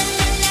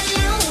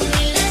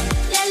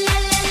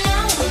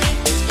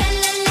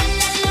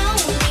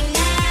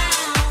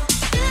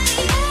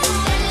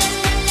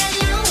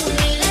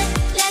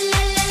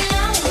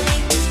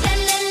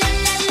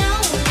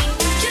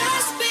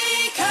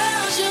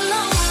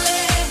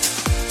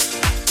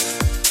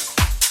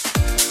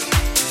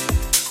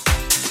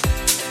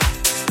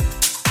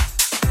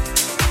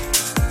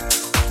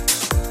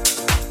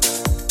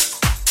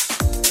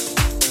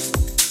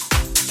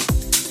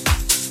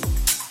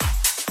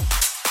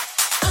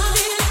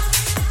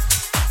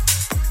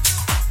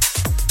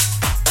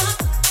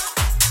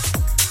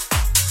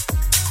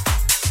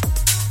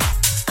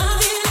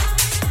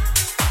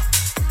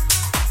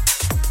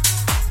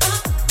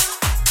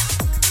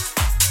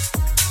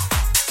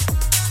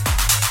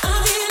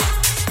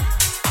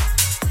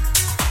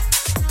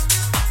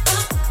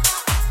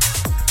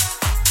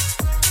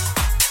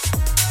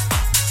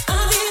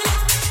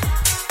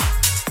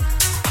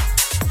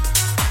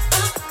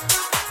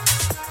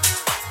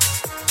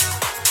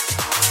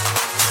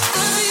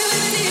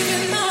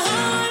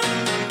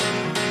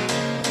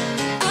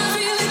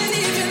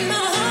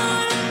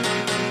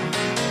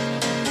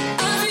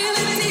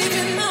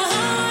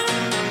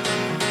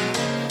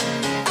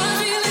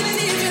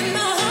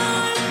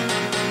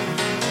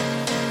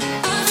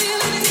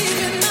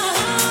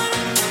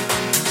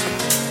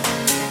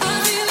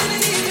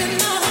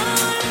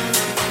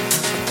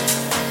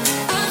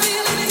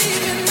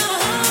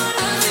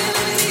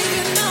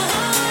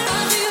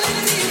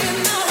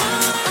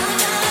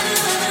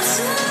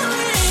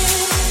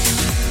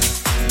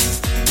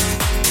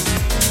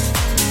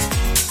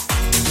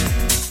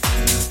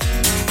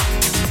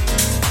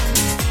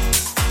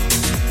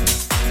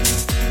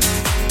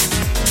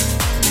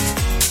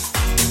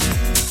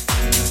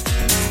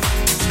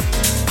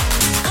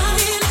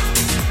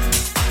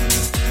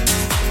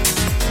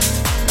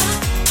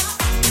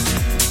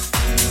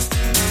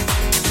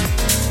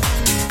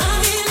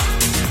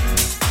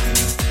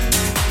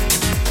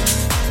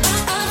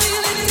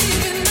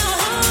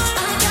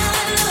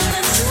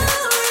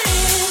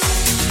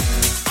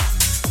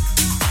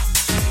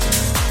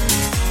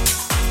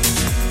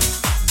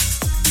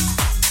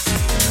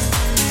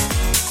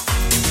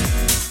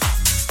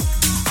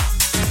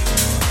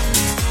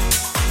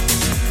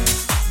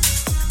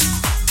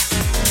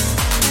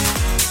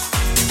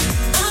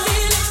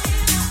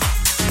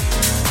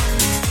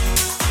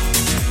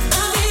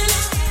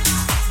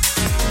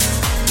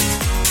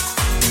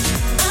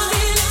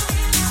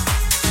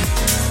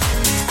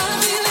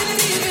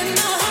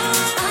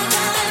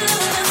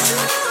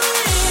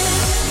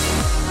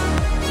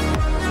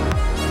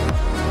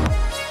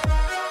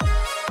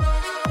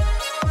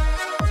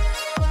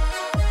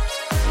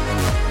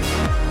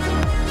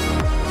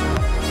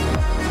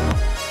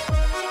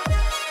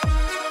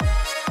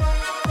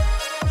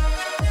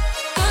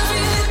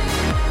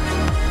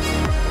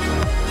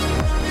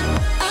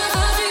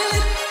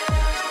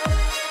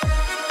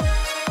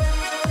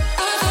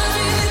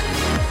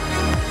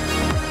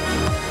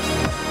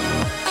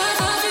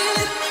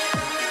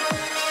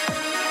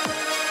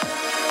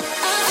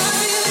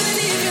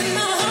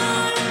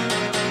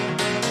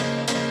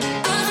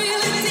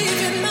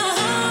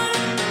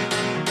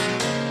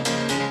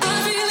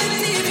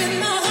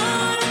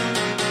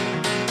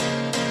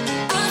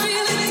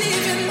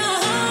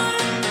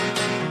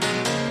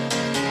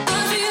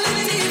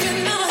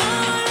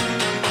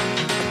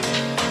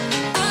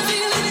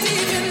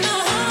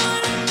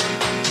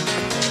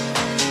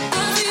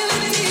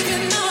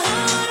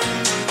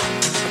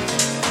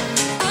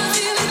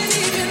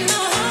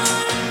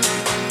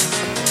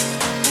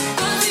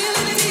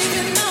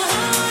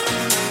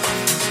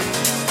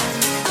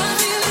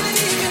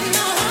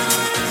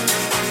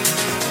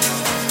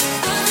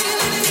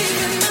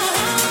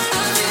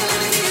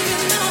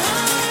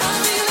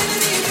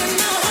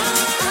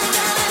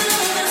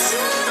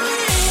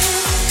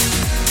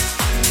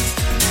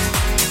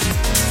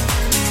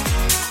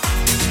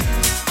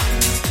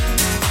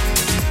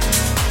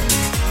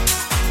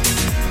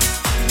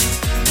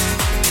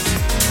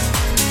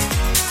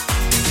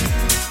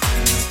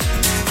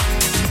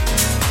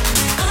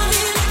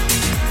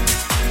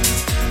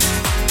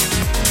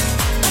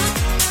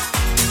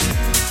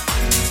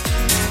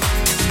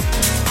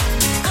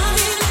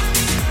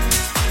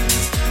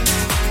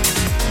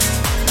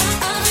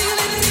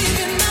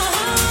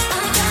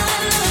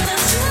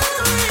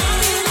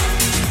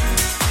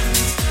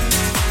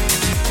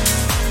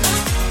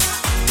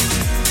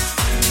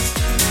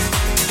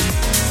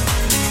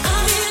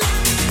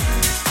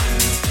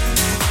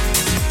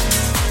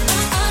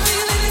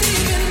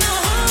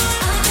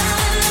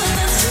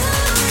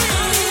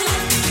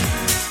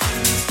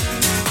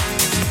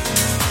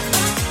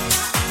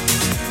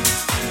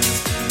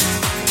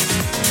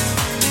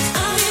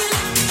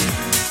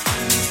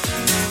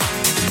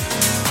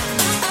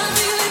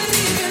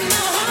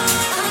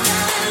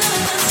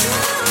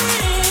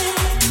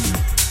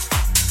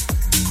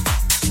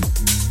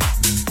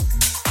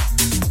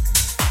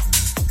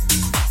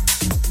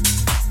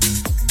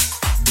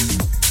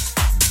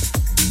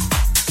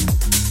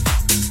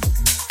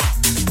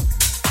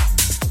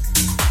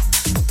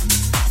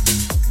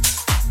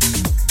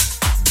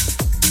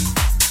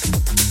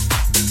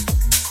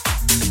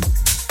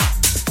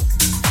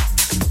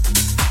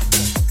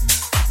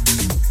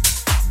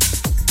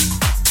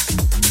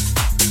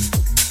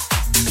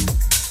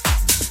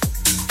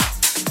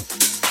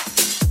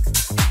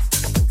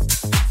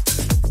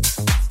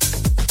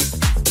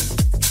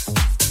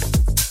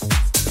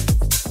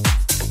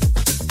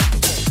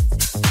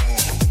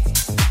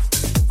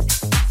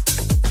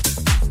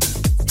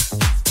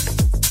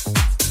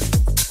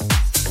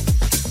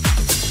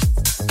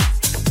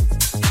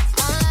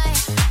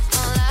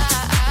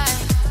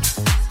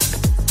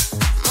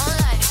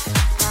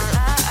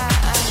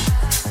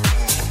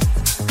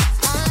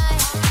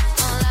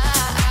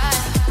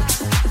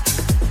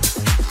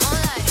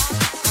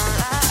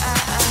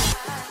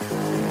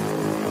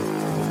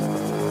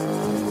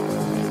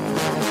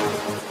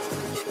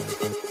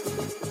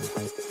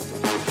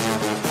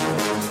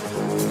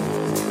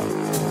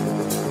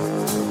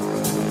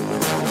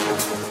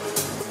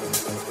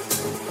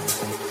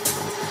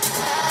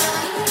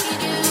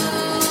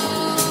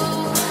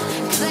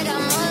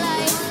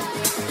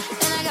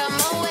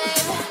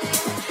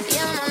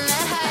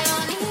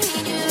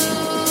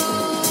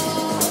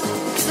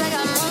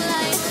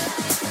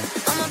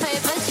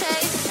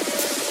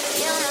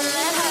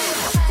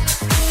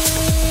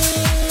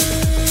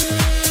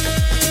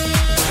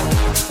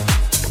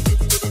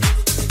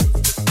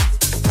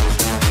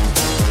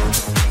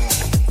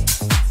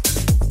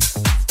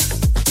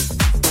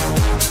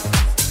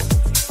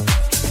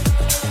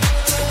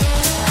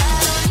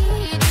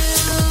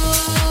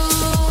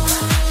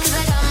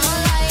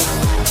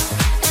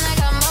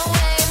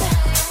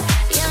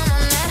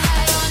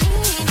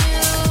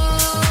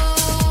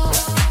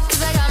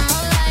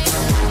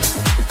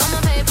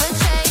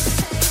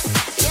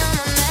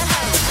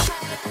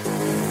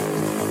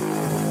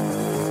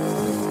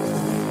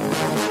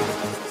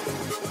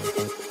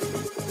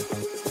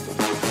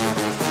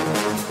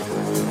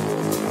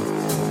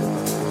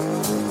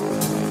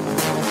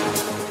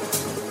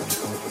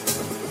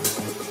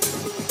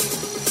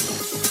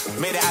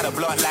 Made it out of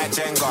block like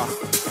Jenga.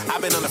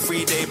 I've been on a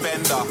 3-day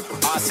bender.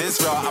 Arse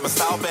is real, I'm a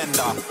style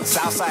bender.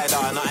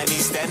 Southsider, not an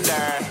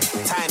Eastender.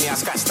 Tiny, I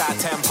scratch that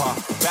temper.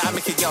 Better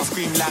make a girl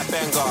scream like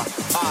Benga.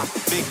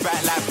 Big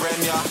back like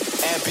Brenya.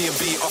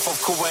 Airbnb off of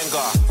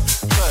Kawenga.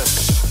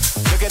 Push,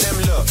 look at them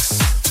looks.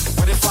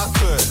 What if I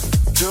could?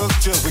 Jug,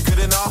 we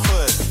good in our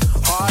hood.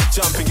 Hard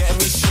jumping, getting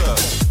me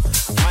shook.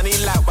 Money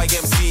like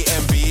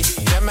YMCMB.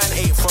 Them man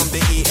ate from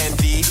the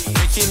END.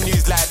 Making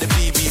news like the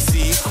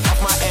BBC. Off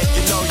my head,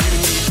 you know you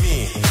need me.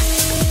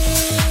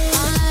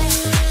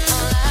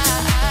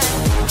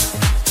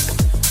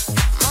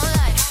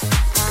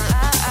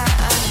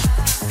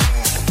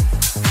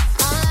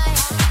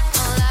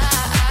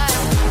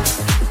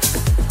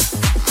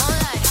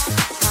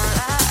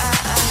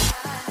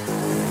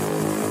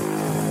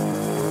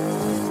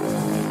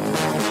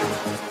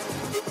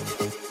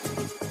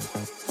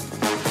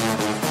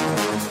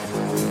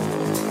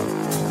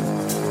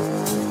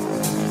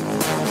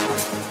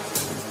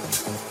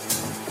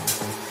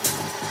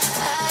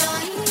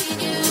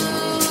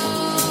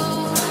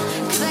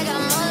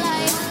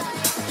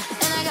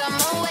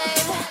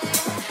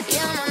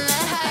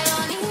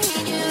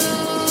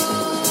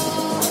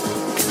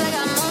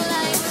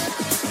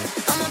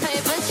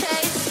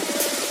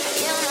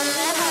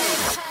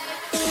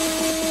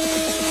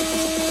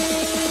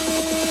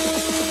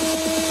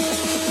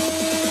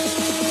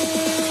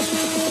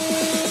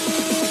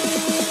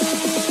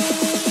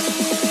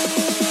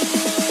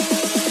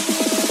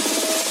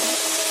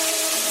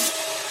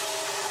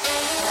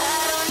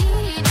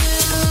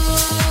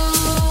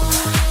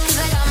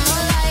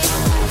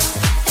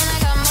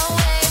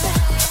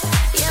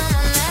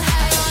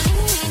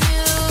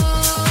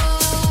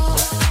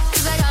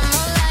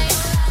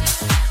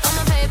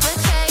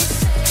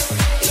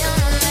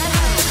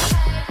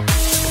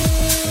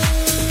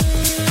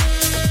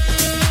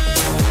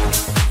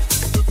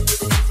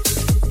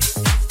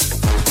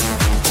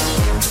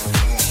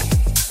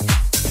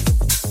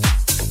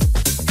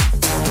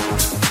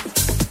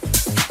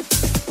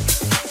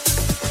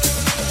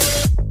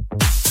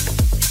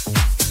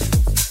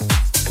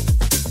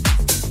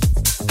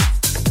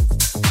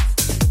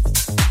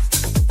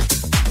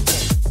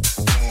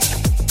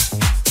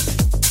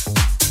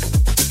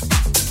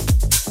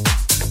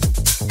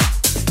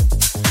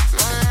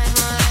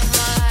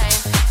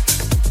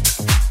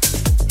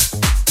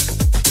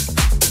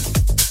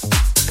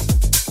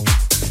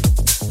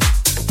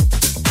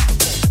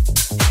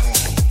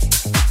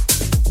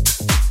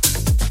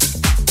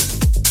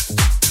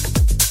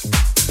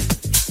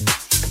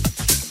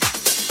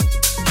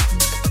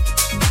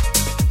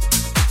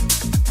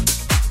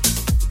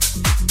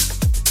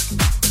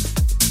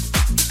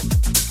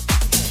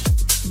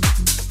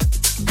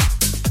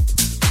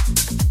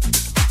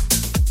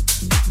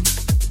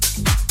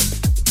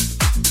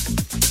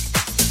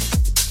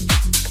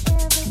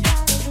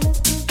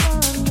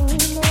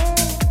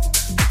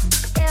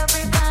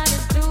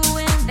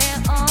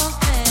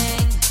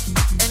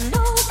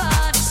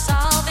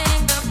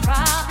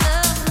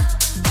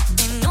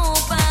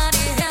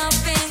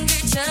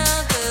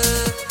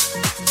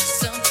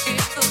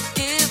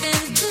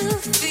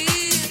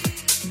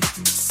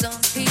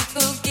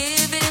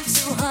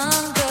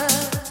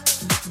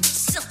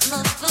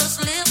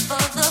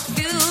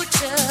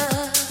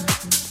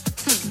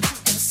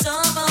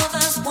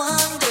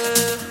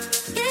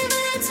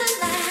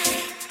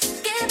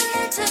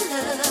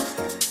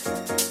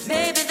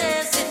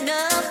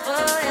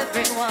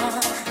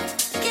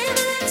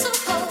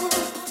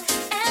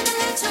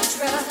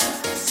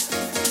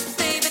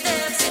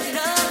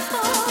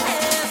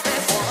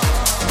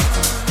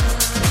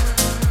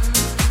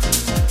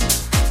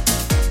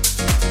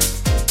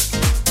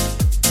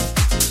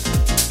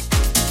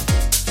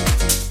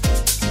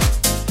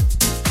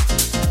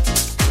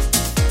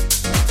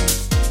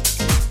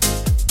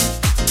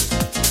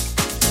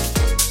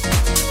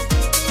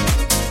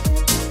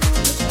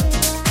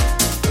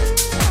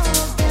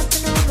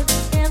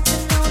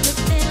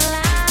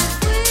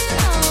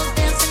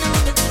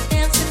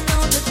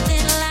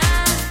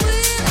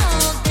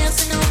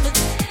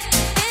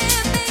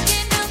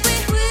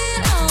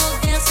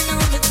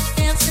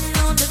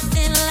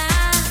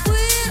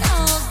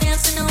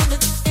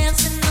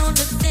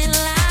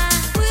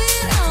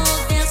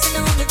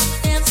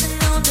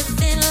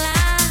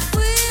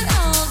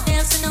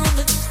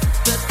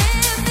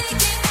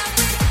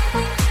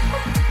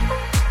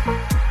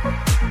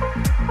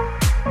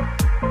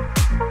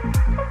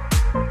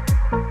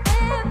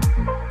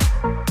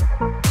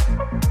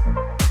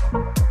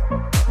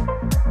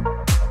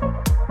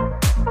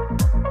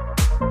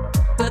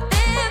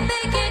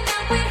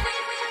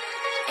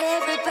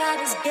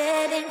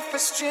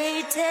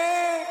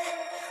 frustrated.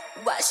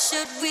 Why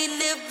should we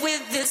live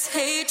with this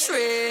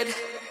hatred?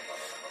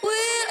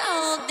 We're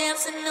all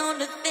dancing on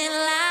the thin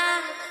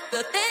line,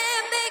 but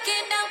they're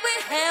making out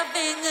we're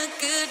having a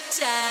good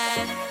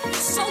time.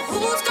 So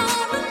who's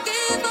gonna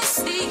give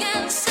us the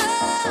answer?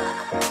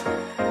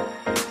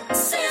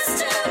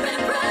 Sister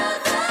and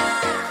brother,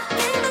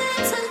 give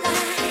it to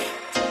light,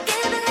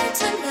 give it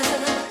to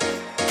love.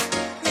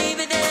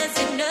 Maybe there's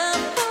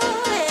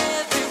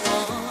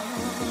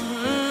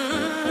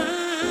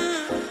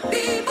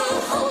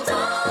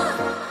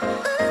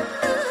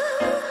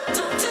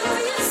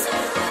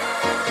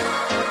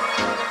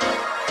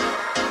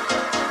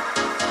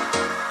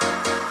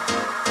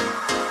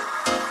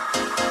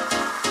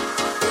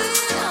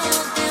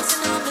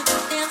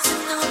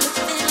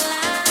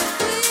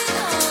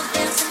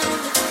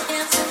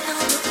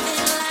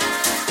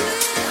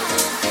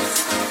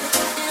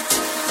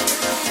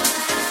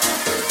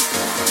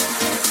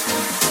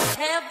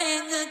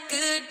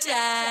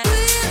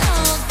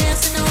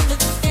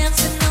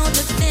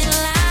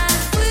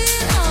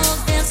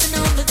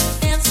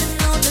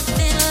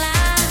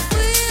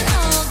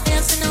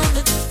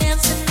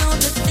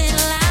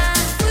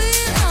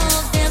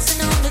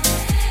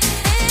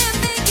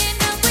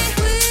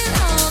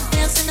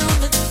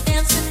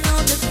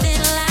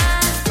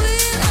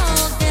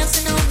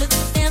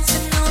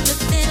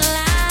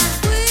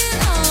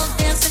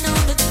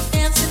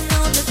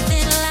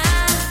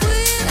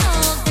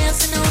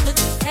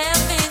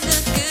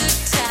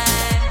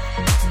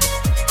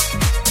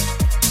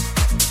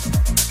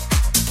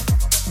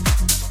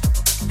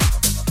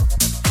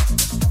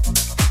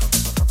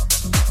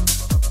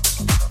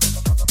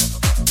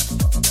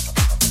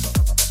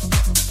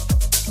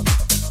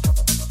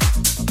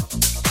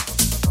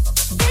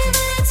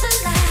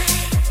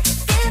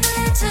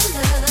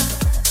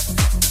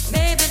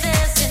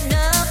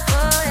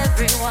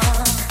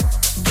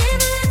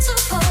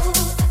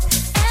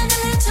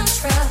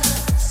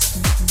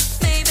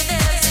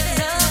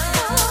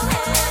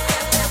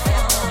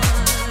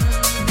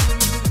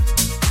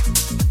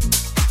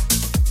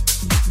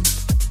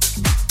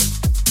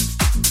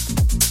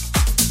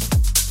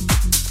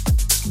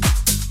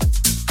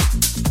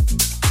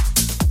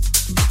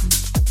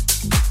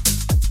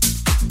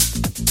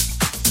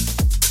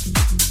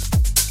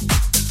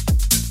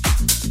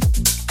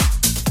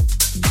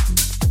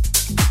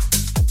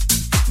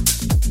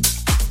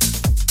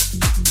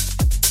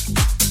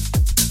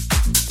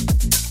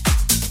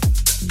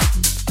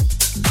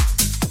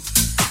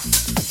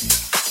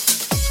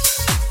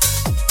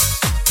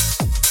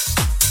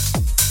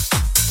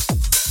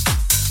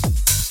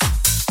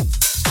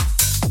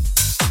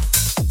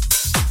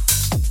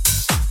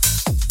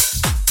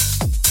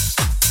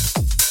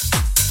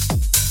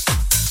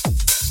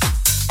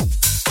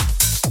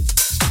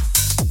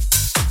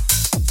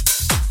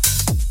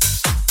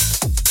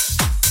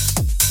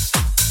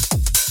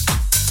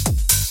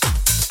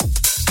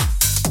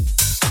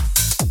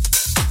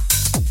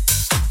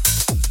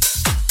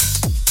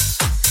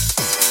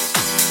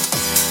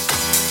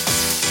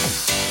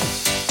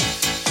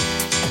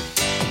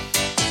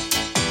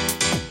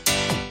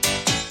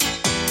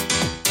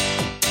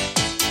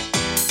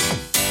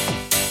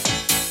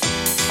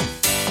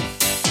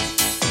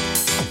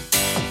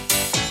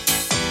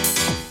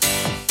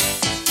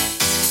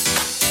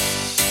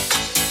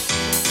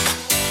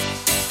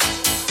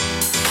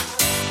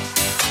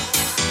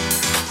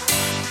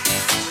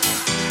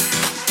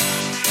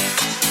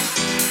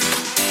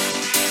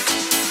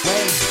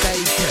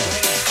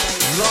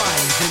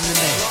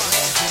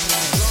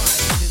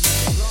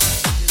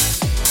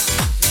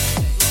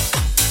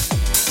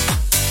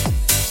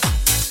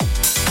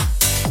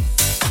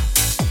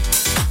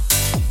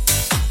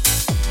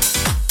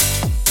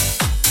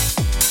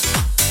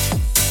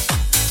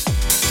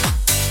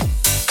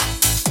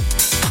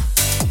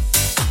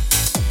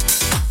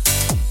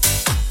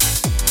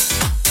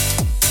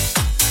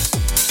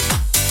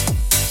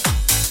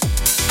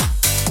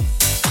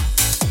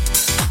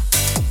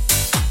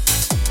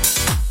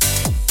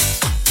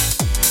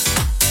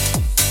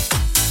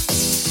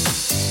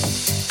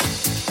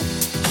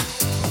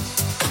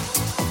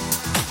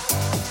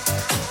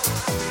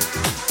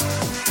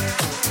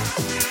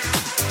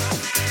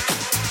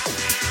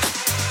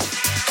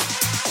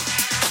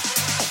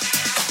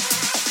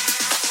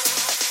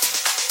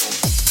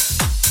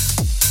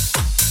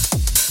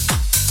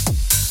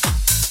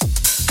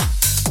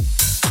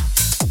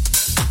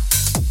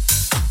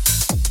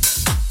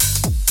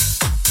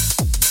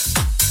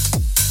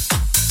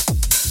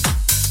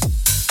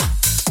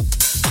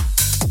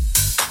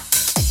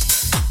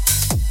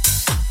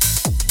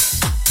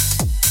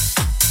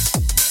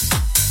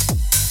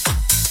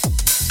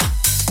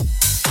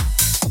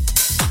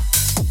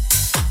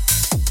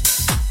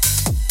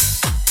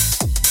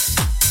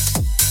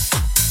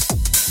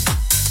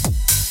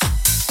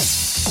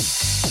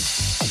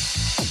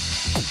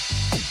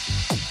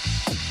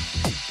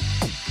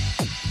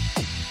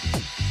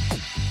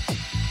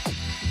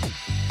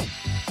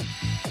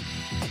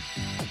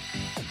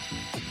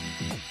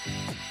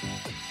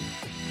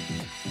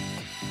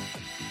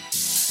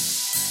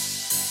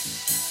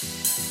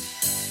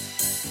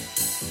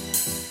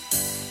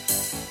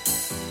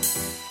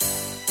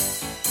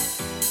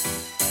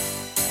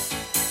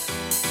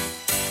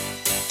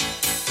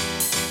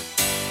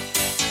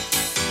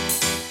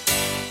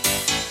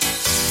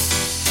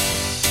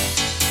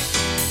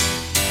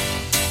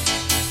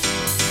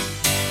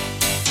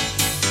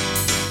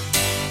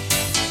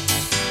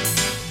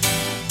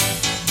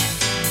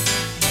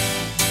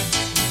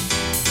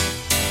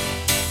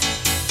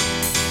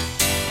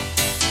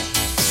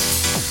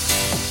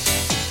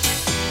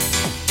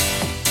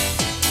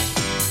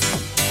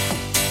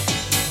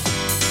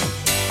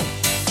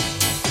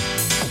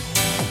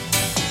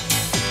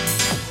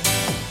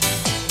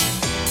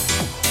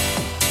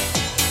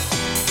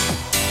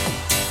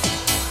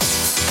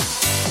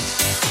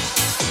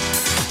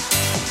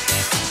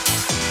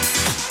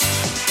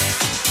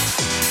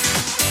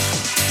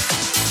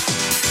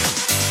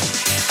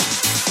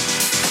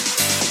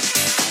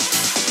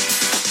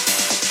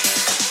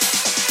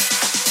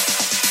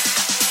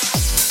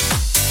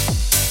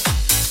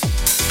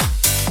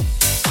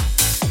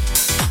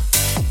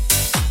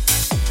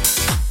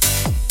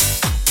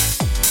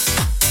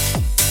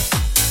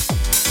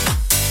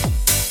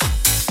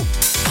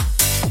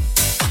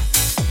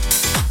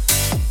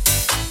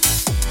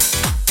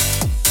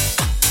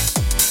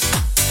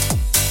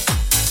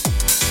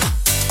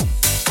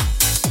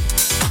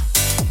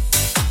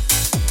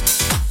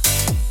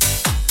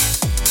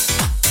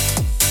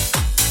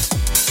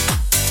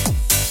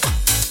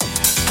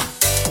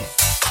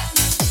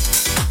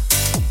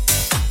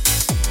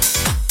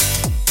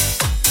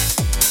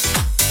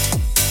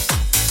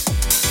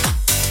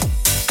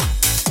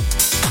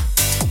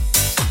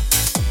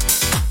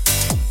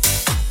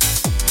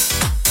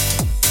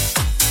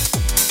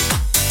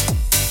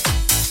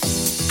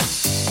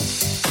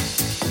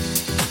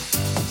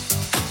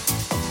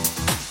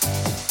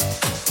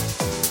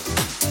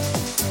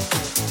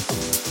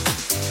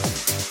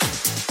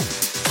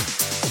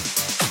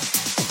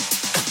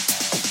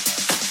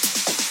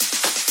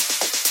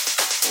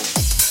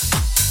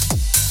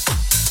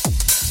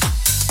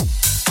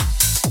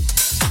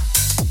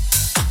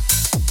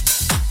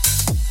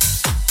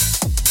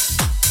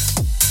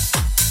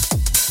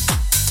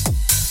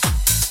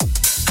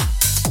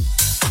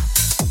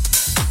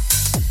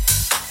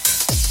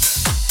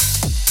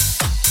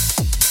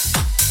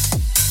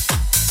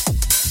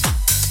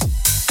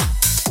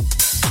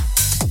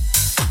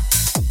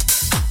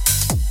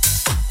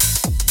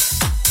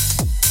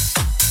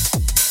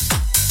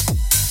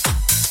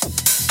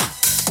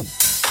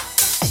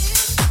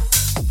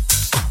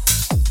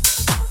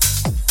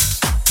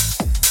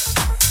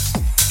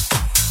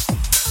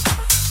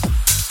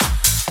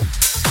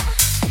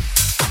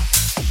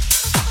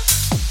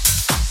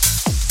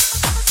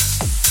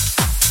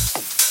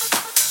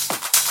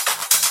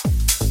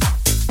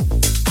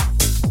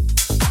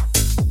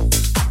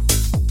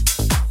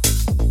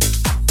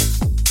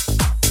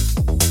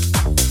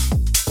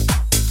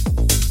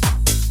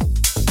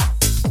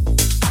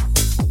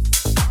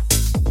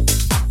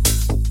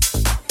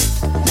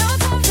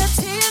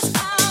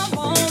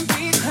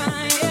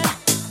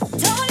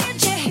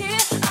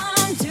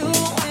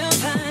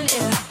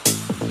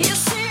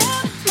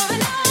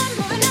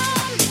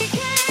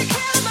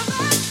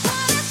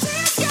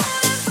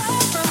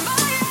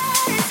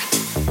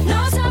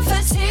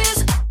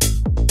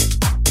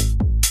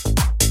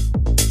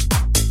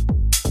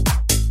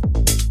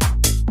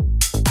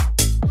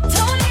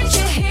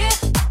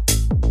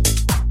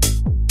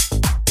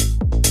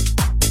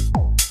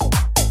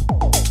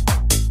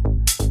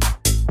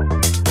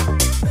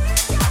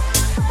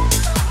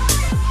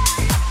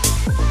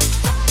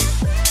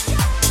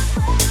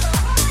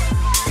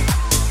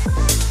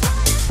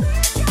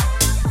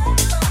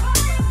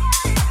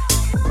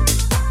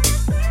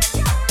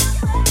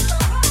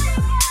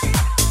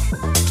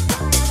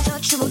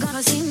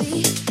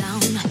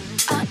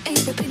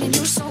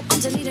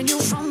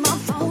my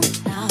phone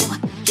now.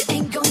 You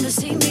ain't gonna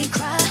see me